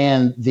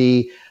understand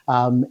the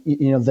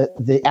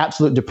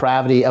absolute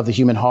depravity of the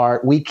human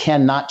heart, we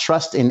cannot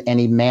trust in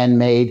any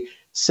man-made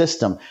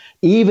system,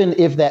 even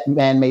if that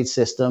man-made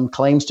system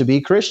claims to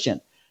be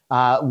Christian.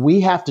 We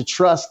have to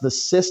trust the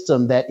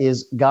system that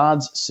is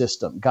God's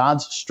system,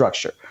 God's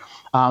structure.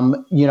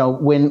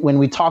 When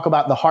we talk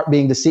about the heart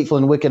being deceitful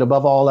and wicked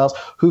above all else,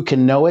 who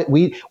can know it?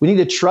 We need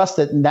to trust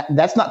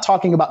that's not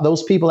talking about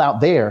those people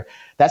out there.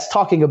 That's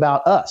talking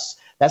about us.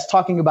 That's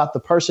talking about the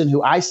person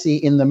who I see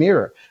in the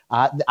mirror.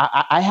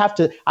 I have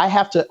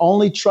to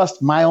only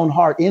trust my own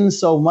heart in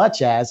so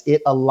much as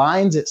it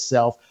aligns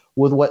itself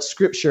with what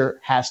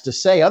Scripture has to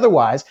say.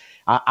 Otherwise,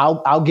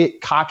 I'll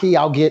get cocky.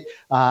 I'll get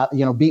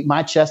beat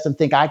my chest and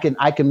think I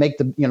can make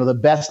the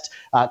best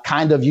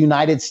kind of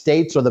United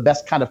States or the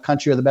best kind of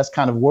country or the best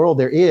kind of world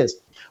there is.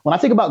 When I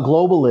think about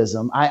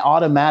globalism, I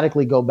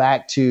automatically go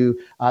back to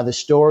the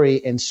story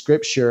in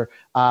Scripture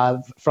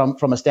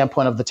from a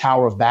standpoint of the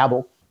Tower of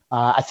Babel.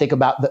 I think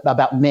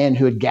about men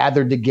who had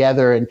gathered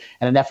together in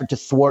an effort to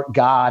thwart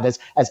God as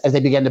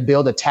they began to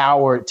build a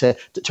tower to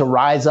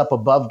rise up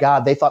above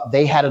God. They thought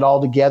they had it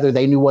all together.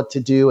 They knew what to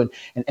do and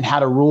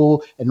how to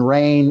rule and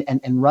reign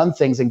and run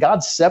things. And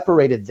God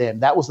separated them.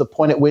 That was the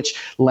point at which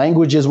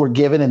languages were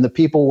given and the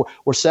people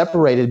were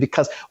separated,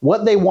 because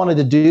what they wanted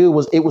to do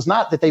was, it was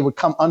not that they would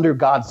come under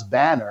God's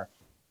banner.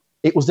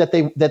 It was that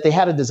they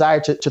had a desire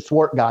to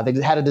thwart God.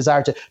 They had a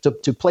desire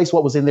to place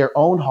what was in their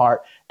own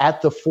heart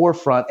at the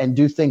forefront and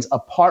do things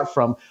apart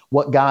from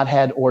what God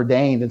had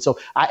ordained. And so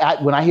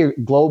when I hear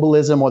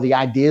globalism or the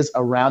ideas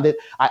around it,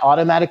 I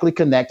automatically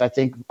connect. I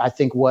think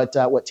what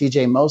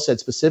TJ Moe said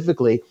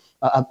specifically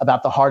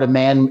about the heart of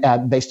man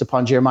based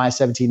upon Jeremiah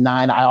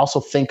 17:9. I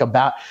also think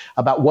about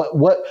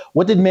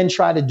what did men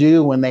try to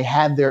do when they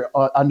had their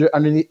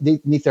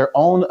underneath their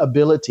own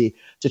ability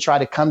to try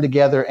to come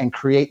together and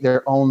create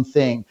their own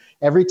thing.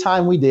 Every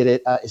time we did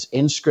it is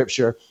in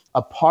Scripture,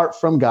 apart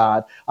from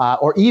God,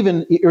 or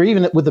even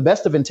with the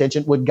best of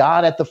intention, with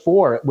God at the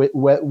fore,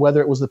 whether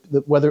it was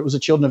the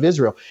children of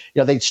Israel.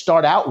 They'd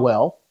start out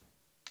well,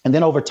 and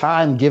then over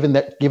time, given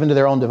to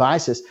their own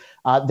devices,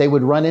 they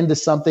would run into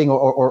something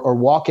or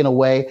walk in a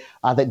way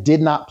that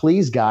did not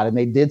please God, and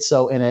they did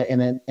so in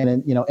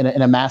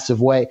a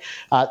massive way.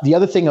 The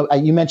other thing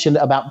you mentioned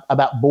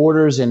about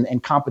borders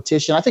and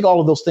competition, I think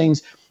all of those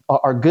things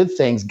are good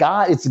things.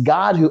 It's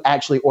God who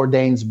actually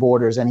ordains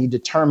borders, and he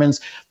determines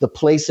the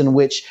place in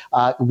which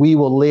we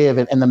will live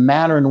and the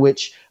manner in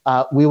which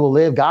we will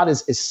live. God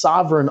is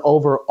sovereign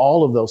over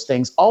all of those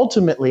things.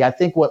 Ultimately, I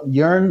think what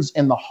yearns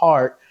in the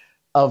heart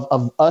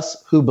of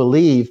us who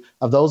believe,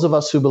 of those of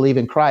us who believe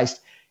in Christ,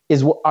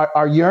 is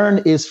our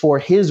yearn is for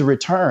his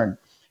return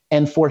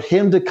and for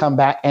him to come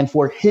back and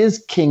for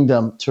his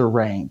kingdom to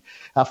reign,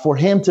 for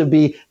him to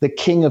be the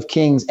King of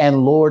Kings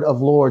and Lord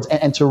of Lords,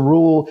 and to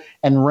rule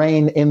and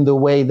reign in the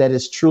way that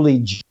is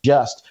truly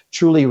just,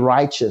 truly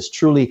righteous,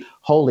 truly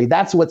holy.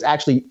 That's what's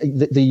actually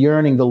the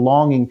yearning, the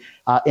longing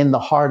in the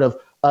heart of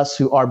us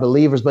who are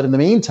believers. But in the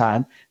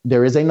meantime,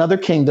 there is another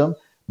kingdom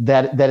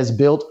that is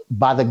built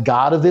by the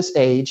God of this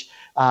age,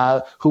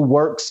 who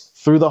works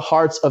through the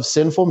hearts of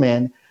sinful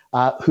men,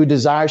 who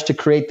desires to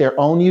create their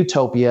own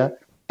utopia,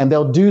 and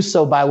they'll do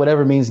so by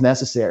whatever means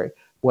necessary,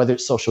 whether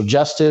it's social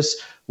justice,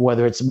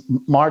 whether it's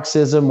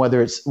Marxism,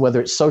 whether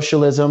it's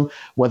socialism,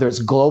 whether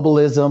it's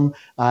globalism,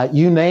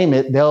 you name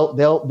it,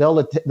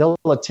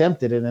 they'll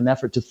attempt it in an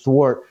effort to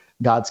thwart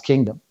God's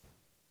kingdom.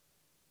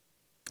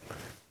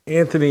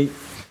 Anthony,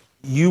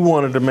 you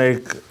wanted to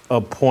make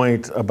a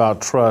point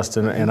about trust,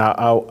 and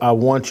I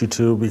want you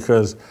to,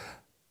 because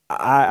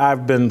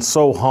I've been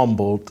so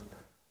humbled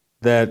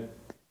that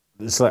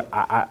it's like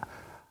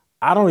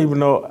I don't even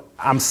know.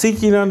 I'm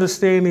seeking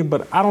understanding,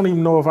 but I don't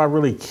even know if I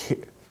really care.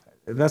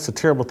 That's a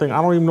terrible thing.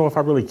 I don't even know if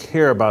I really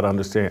care about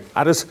understanding.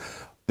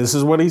 This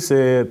is what he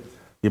said.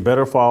 You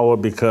better follow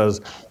it,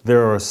 because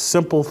there are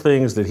simple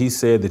things that he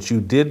said that you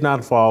did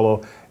not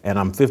follow, and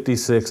I'm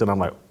 56, and I'm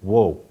like,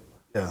 whoa.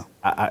 Yeah.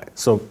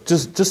 So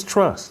just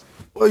trust.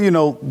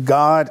 Well,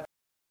 God,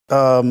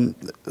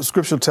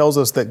 Scripture tells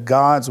us that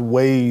God's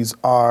ways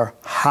are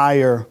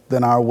higher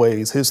than our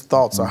ways. His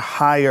thoughts are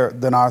higher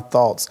than our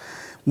thoughts.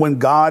 When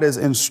God is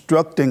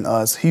instructing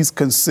us, he's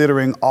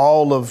considering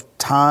all of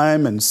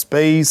time and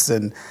space,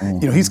 and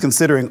he's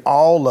considering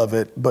all of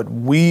it, but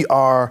we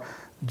are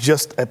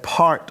just a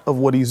part of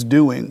what he's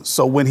doing.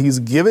 So when he's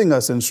giving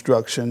us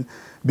instruction,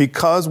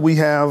 because we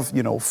have,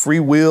 free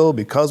will,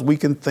 because we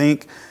can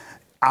think,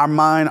 our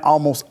mind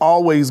almost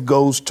always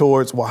goes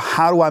towards, well,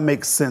 how do I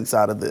make sense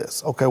out of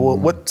this? Okay, well,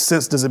 what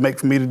sense does it make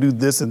for me to do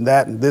this and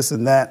that and this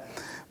and that?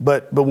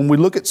 But when we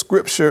look at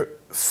Scripture,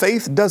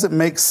 faith doesn't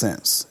make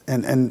sense,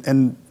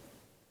 and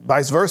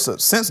vice versa.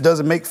 Sense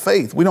doesn't make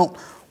faith. We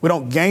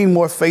don't gain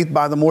more faith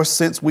by the more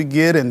sense we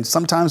get, and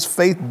sometimes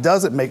faith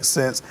doesn't make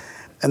sense.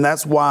 And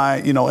that's why,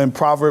 in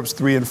Proverbs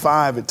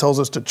 3:5, it tells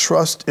us to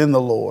trust in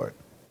the Lord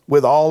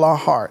with all our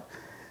heart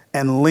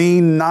and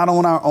lean not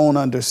on our own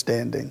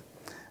understanding.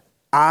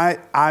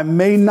 I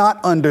may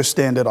not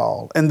understand it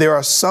all, and there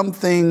are some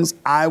things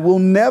I will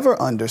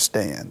never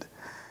understand,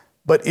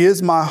 but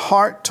is my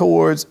heart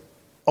towards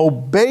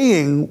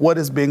obeying what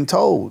is being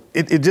told?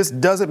 It just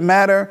doesn't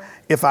matter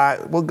if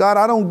God,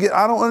 I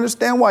don't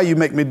understand why you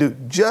make me do.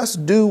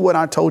 Just do what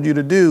I told you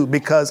to do,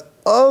 because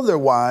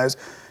otherwise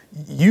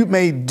you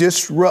may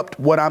disrupt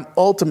what I'm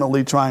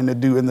ultimately trying to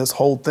do in this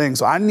whole thing.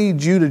 So I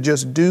need you to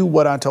just do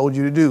what I told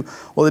you to do.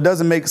 Well, it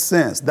doesn't make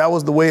sense. That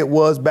was the way it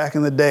was back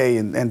in the day.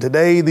 And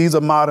today, these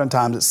are modern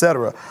times,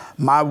 etc.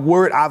 My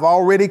word, I've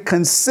already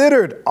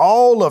considered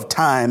all of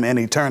time and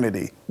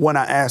eternity when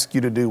I ask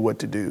you to do what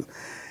to do.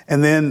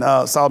 And then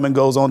Solomon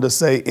goes on to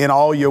say, in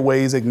all your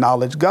ways,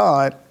 acknowledge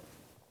God,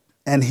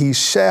 and he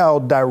shall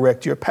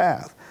direct your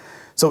path.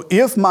 So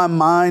if my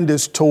mind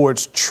is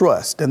towards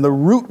trust, and the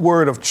root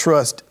word of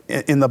trust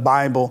in the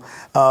Bible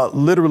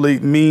literally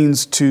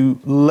means to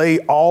lay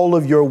all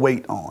of your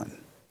weight on.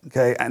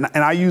 Okay. And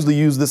I usually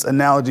use this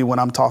analogy when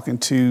I'm talking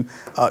to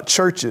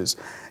churches.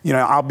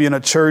 I'll be in a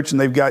church and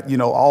they've got,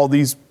 all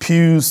these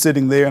pews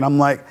sitting there. And I'm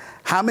like,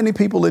 how many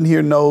people in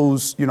here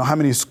knows, how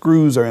many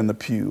screws are in the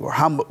pew, or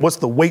what's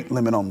the weight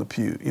limit on the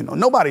pew?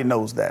 Nobody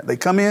knows that. They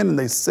come in and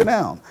they sit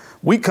down.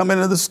 We come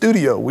into the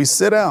studio, we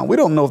sit down. We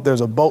don't know if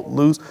there's a bolt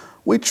loose.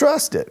 We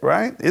trust it,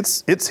 right?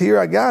 It's here.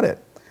 I got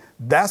it.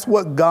 That's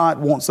what God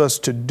wants us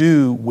to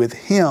do with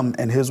him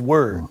and his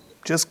word.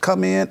 Just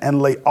come in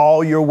and lay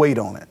all your weight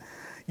on it.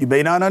 You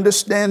may not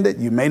understand it.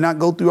 You may not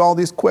go through all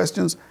these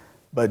questions.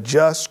 but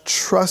just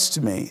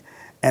trust me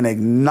and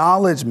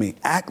acknowledge me.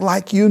 Act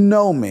like you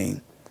know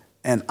me,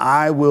 and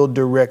I will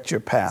direct your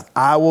path.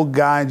 I will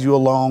guide you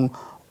along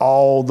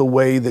all the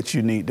way that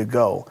you need to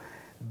go.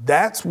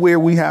 That's where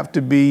we have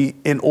to be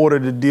in order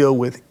to deal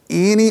with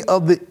any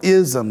of the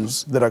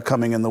isms that are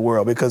coming in the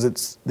world, because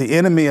it's the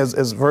enemy,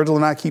 as Virgil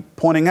and I keep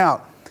pointing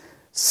out,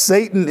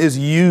 Satan is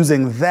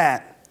using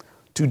that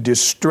to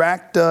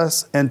distract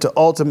us and to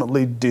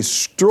ultimately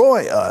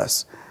destroy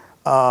us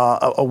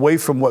away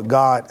from what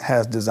God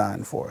has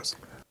designed for us.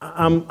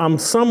 I'm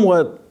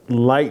somewhat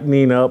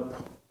lightening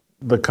up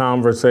the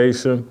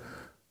conversation,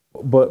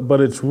 but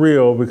it's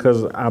real,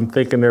 because I'm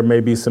thinking there may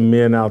be some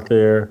men out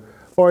there,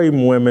 or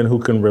even women, who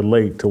can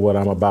relate to what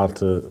I'm about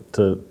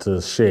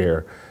to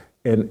share.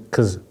 And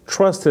because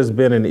trust has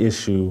been an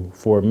issue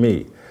for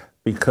me,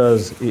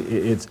 because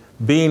it's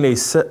being a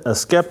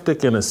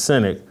skeptic and a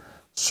cynic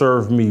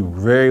served me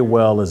very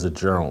well as a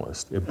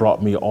journalist. It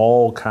brought me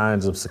all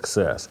kinds of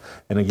success.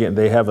 And again,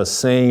 they have a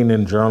saying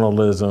in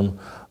journalism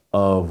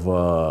of,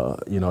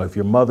 if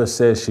your mother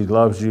says she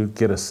loves you,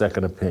 get a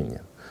second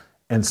opinion.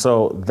 And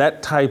so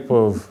that type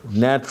of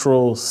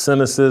natural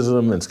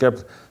cynicism and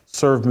skepticism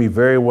served me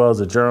very well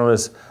as a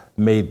journalist,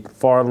 made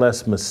far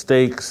less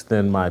mistakes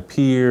than my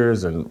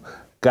peers, and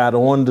got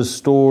on to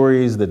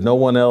stories that no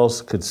one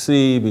else could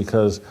see,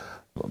 because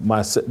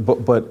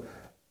but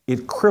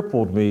it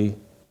crippled me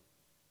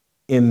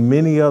in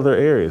many other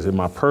areas. In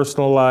my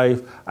personal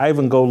life, I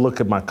even go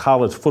look at my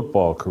college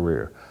football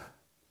career.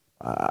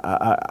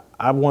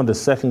 I wanted to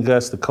second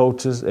guess the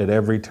coaches at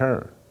every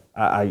turn.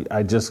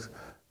 I just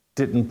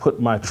didn't put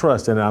my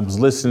trust. And I was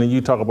listening to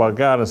you talk about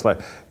God, and it's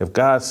like, if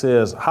God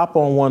says, hop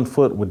on one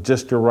foot with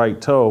just your right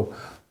toe,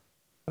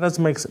 that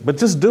doesn't make sense. But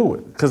just do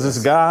it, because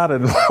it's God,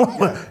 and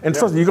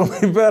trust me, you're going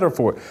to be better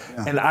for it.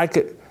 Yeah. And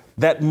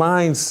that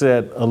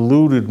mindset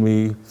eluded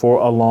me for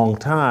a long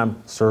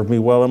time, served me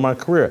well in my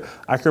career.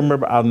 I can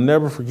remember, I'll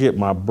never forget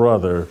my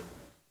brother,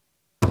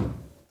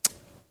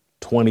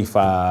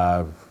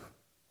 25,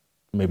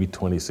 maybe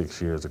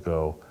 26 years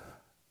ago,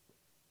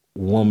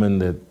 woman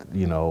that,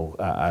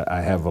 I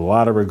have a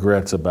lot of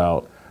regrets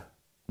about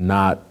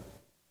not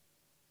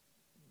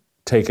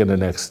taking the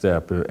next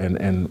step.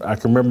 And I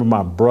can remember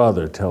my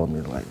brother telling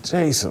me, like,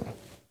 Jason,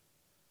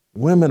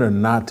 women are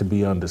not to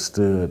be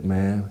understood,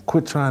 man.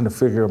 Quit trying to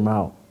figure them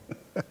out.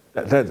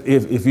 That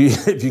if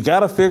you got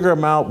to figure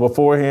them out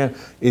beforehand,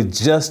 it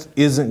just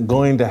isn't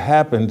going to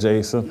happen,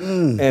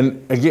 Jason.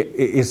 And again,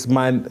 it's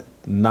my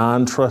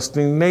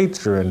non-trusting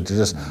nature, and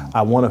just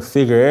I want to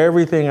figure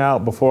everything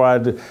out before I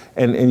do,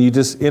 and you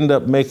just end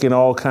up making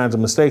all kinds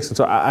of mistakes. And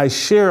so I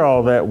share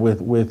all that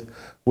with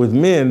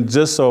men,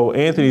 just so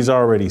Anthony's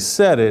already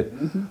said it,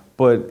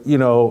 but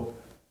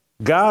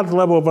God's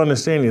level of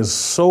understanding is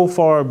so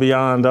far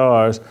beyond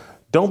ours.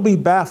 Don't be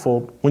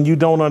baffled when you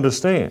don't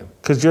understand,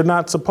 because you're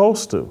not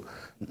supposed to,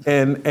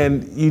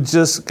 and you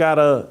just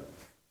gotta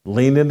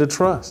lean into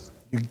trust.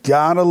 You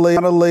gotta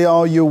lay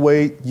all your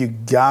weight. You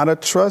gotta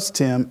trust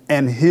him,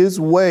 and his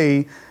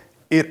way,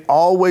 it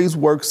always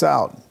works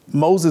out.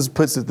 Moses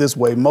puts it this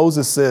way.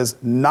 Moses says,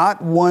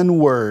 not one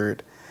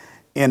word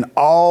in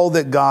all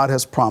that God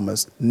has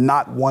promised,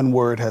 not one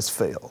word has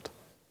failed.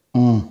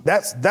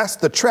 That's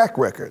the track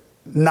record.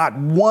 Not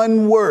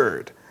one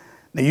word.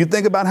 Now you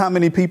think about how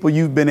many people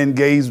you've been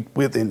engaged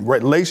with in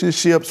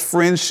relationships,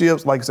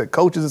 friendships, like I said,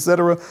 coaches,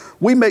 etc.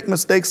 We make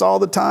mistakes all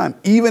the time.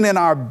 Even in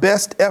our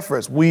best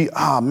efforts,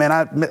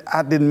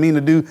 I didn't mean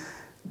to do.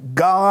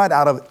 God,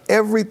 out of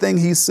everything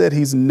he said,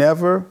 he's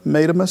never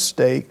made a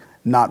mistake.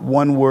 Not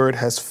one word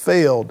has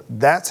failed.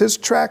 That's his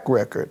track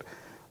record.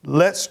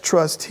 Let's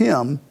trust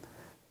him,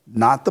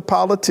 not the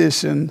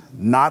politician,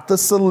 not the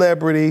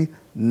celebrity,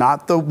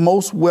 not the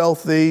most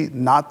wealthy,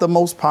 not the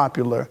most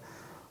popular.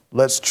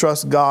 Let's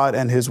trust God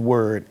and his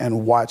word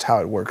and watch how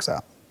it works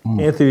out.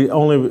 Anthony,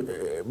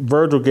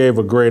 Virgil gave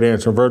a great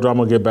answer. Virgil, I'm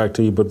going to get back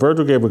to you, but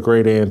Virgil gave a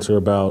great answer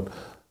about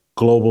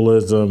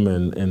globalism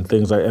and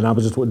things like, and I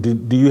was just,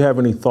 do you have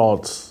any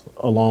thoughts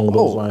along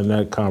those lines in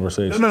that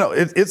conversation? No.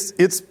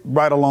 It's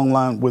right along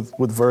line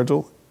with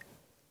Virgil.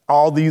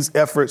 All these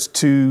efforts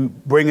to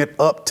bring it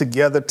up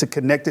together, to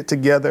connect it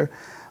together.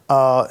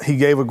 He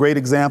gave a great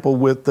example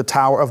with the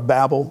Tower of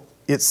Babel.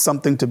 It's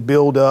something to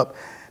build up.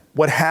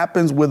 What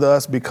happens with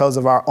us because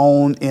of our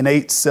own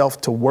innate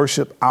self to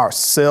worship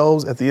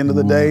ourselves at the end of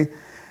the day,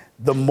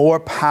 the more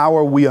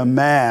power we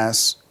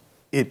amass,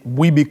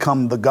 we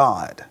become the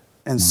God.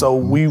 And so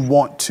we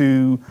want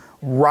to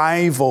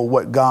rival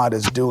what God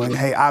is doing.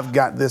 Hey, I've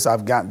got this,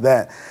 I've got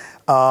that.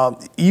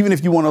 Even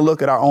if you want to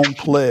look at our own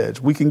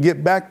pledge, we can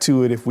get back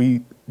to it if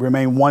we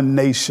remain one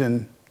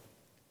nation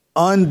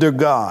under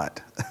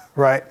God,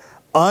 right?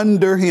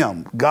 Under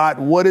him. God,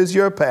 what is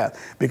your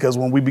path? Because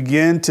when we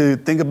begin to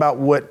think about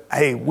what,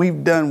 hey,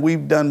 we've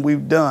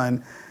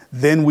done,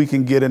 then we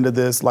can get into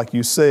this, like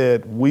you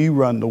said, we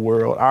run the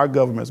world, our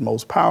government is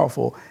most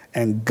powerful,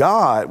 and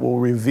God will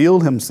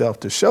reveal himself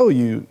to show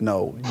you,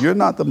 no, you're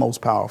not the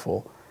most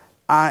powerful,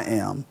 I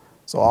am.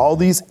 So all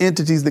these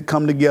entities that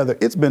come together,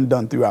 it's been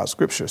done throughout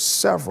Scripture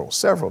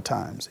several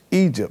times.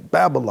 Egypt,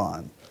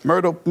 Babylon,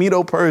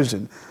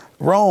 Medo-Persian,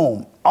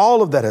 Rome,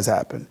 all of that has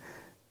happened.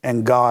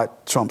 And God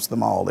trumps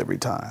them all every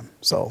time.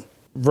 So,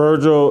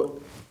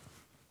 Virgil,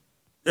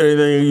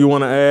 anything you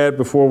want to add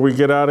before we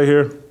get out of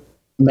here?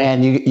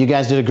 Man, you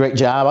guys did a great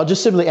job. I'll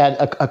just simply add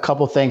a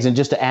couple things, and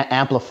just to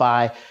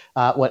amplify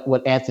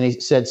what Anthony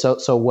said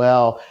so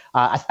well.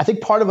 I think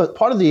part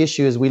of the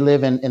issue is we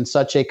live in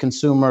such a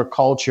consumer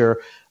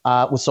culture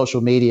with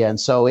social media, and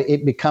so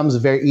it becomes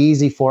very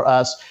easy for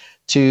us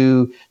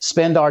to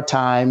spend our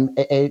time,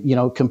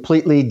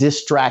 completely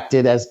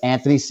distracted, as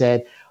Anthony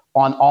said,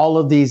 on all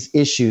of these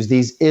issues,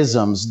 these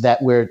isms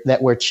that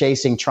we're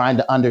chasing, trying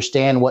to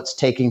understand what's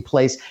taking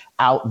place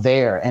out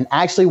there. And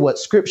actually, what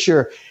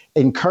Scripture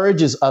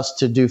encourages us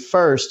to do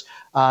first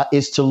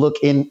is to look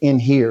in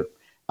here.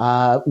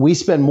 We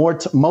spend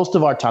most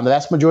of our time, the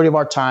vast majority of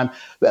our time,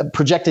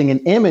 projecting an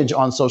image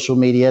on social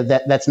media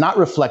that's not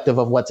reflective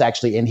of what's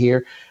actually in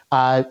here.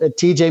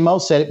 T.J. Moe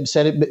said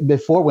it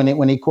before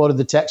when he quoted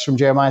the text from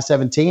Jeremiah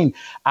 17.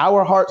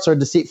 Our hearts are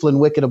deceitful and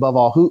wicked above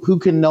all. Who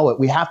can know it?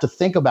 We have to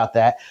think about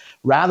that.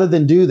 Rather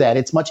than do that,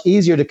 it's much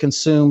easier to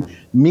consume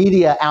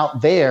media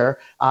out there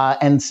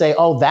and say,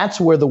 oh, that's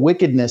where the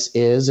wickedness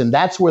is and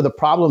that's where the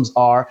problems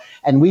are,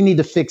 and we need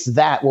to fix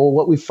that. Well,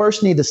 what we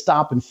first need to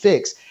stop and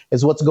fix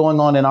is what's going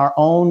on in our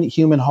own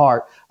human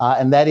heart,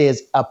 and that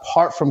is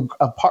apart from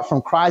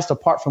Christ,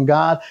 apart from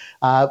God,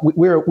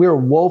 we're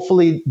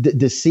woefully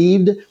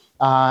deceived.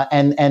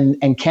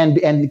 And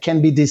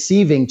can be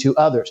deceiving to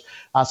others.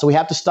 So we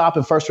have to stop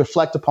and first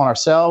reflect upon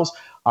ourselves,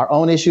 our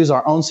own issues,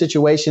 our own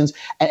situations,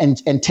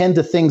 and tend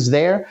to things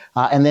there.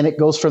 And then it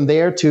goes from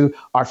there to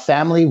our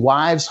family,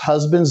 wives,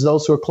 husbands,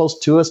 those who are close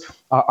to us,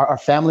 our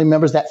family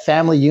members. That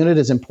family unit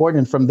is important.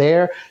 And from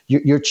there,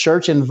 your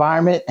church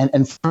environment,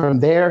 and from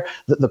there,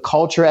 the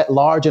culture at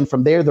large, and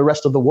from there, the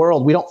rest of the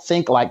world. We don't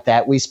think like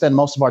that. We spend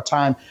most of our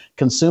time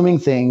consuming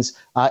things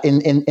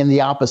in the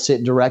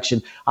opposite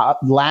direction.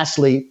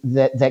 Lastly,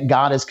 that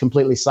God is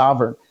completely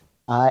sovereign.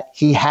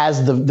 He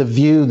has the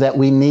view that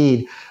we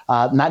need,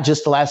 not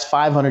just the last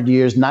 500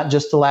 years, not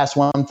just the last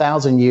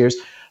 1,000 years,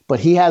 but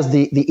he has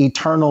the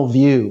eternal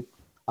view.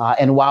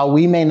 And while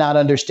we may not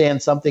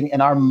understand something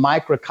in our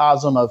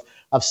microcosm of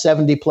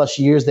 70 plus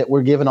years that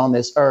we're given on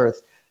this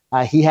earth,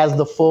 he has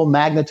the full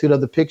magnitude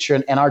of the picture,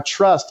 and our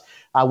trust,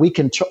 we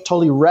can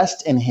totally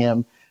rest in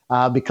him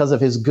because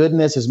of his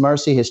goodness, his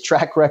mercy, his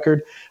track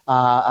record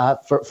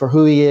for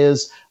who he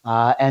is,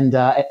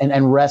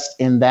 and rest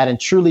in that and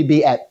truly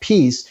be at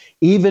peace,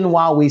 even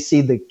while we see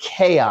the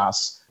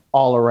chaos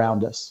all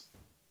around us.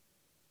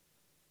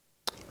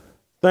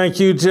 Thank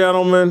you,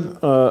 gentlemen.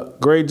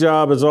 Great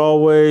job as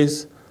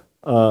always.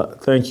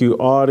 Thank you,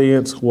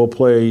 audience. We'll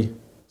play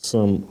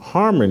some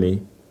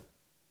harmony,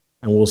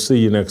 and we'll see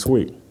you next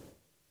week.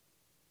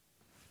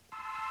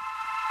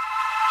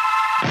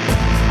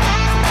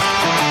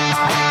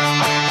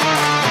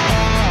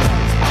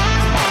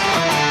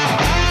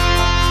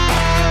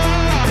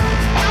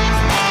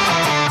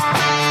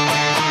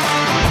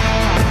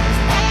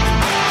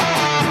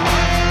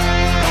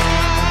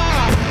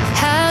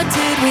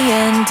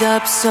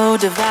 Up so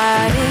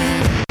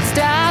divided,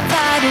 stop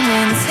fighting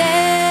and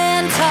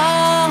stand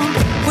tall.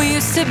 We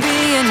used to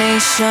be a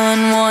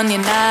nation, one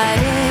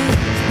united.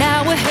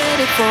 Now we're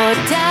headed for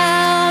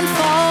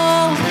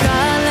downfall.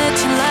 God, let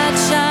your light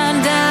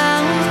shine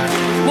down.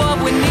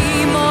 What we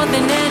need more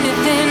than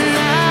anything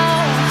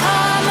now,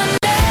 harmony.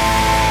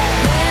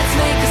 Let's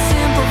make a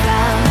simple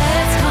vow.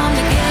 Let's come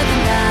together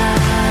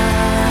now.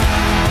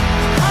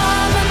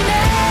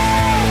 Harmony.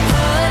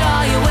 Put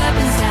all your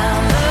weapons down.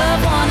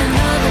 Love one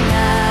another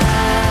now.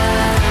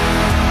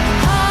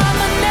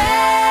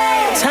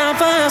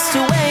 To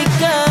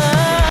wake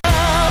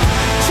up,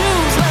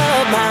 choose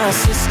love, my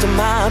sister,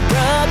 my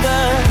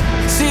brother.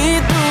 See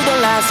through the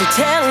lies they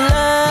tell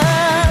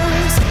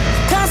us,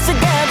 'cause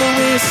together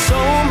we're so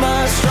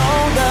much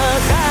stronger.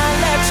 God,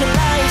 let your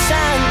light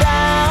shine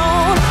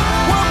down.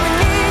 What we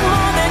need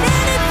more than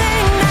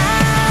anything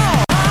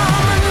now,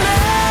 harmony.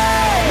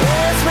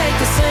 Let's make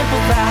a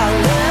simple vow.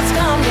 Let's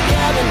come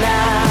together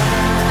now.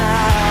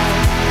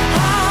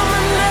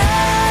 Harmony.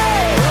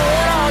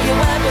 Put all your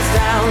weapons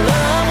down.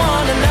 Love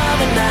one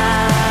another now.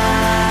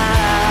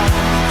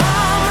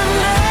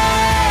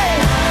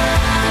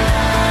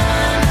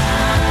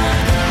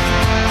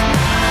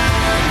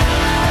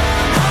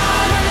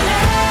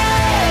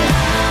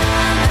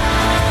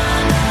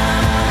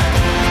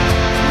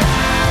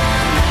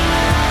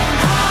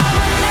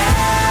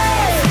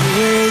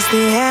 The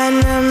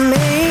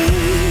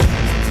enemy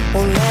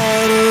won't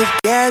let it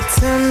get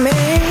to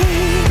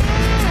me.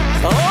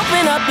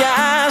 Open up your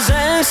eyes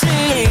and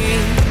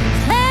see.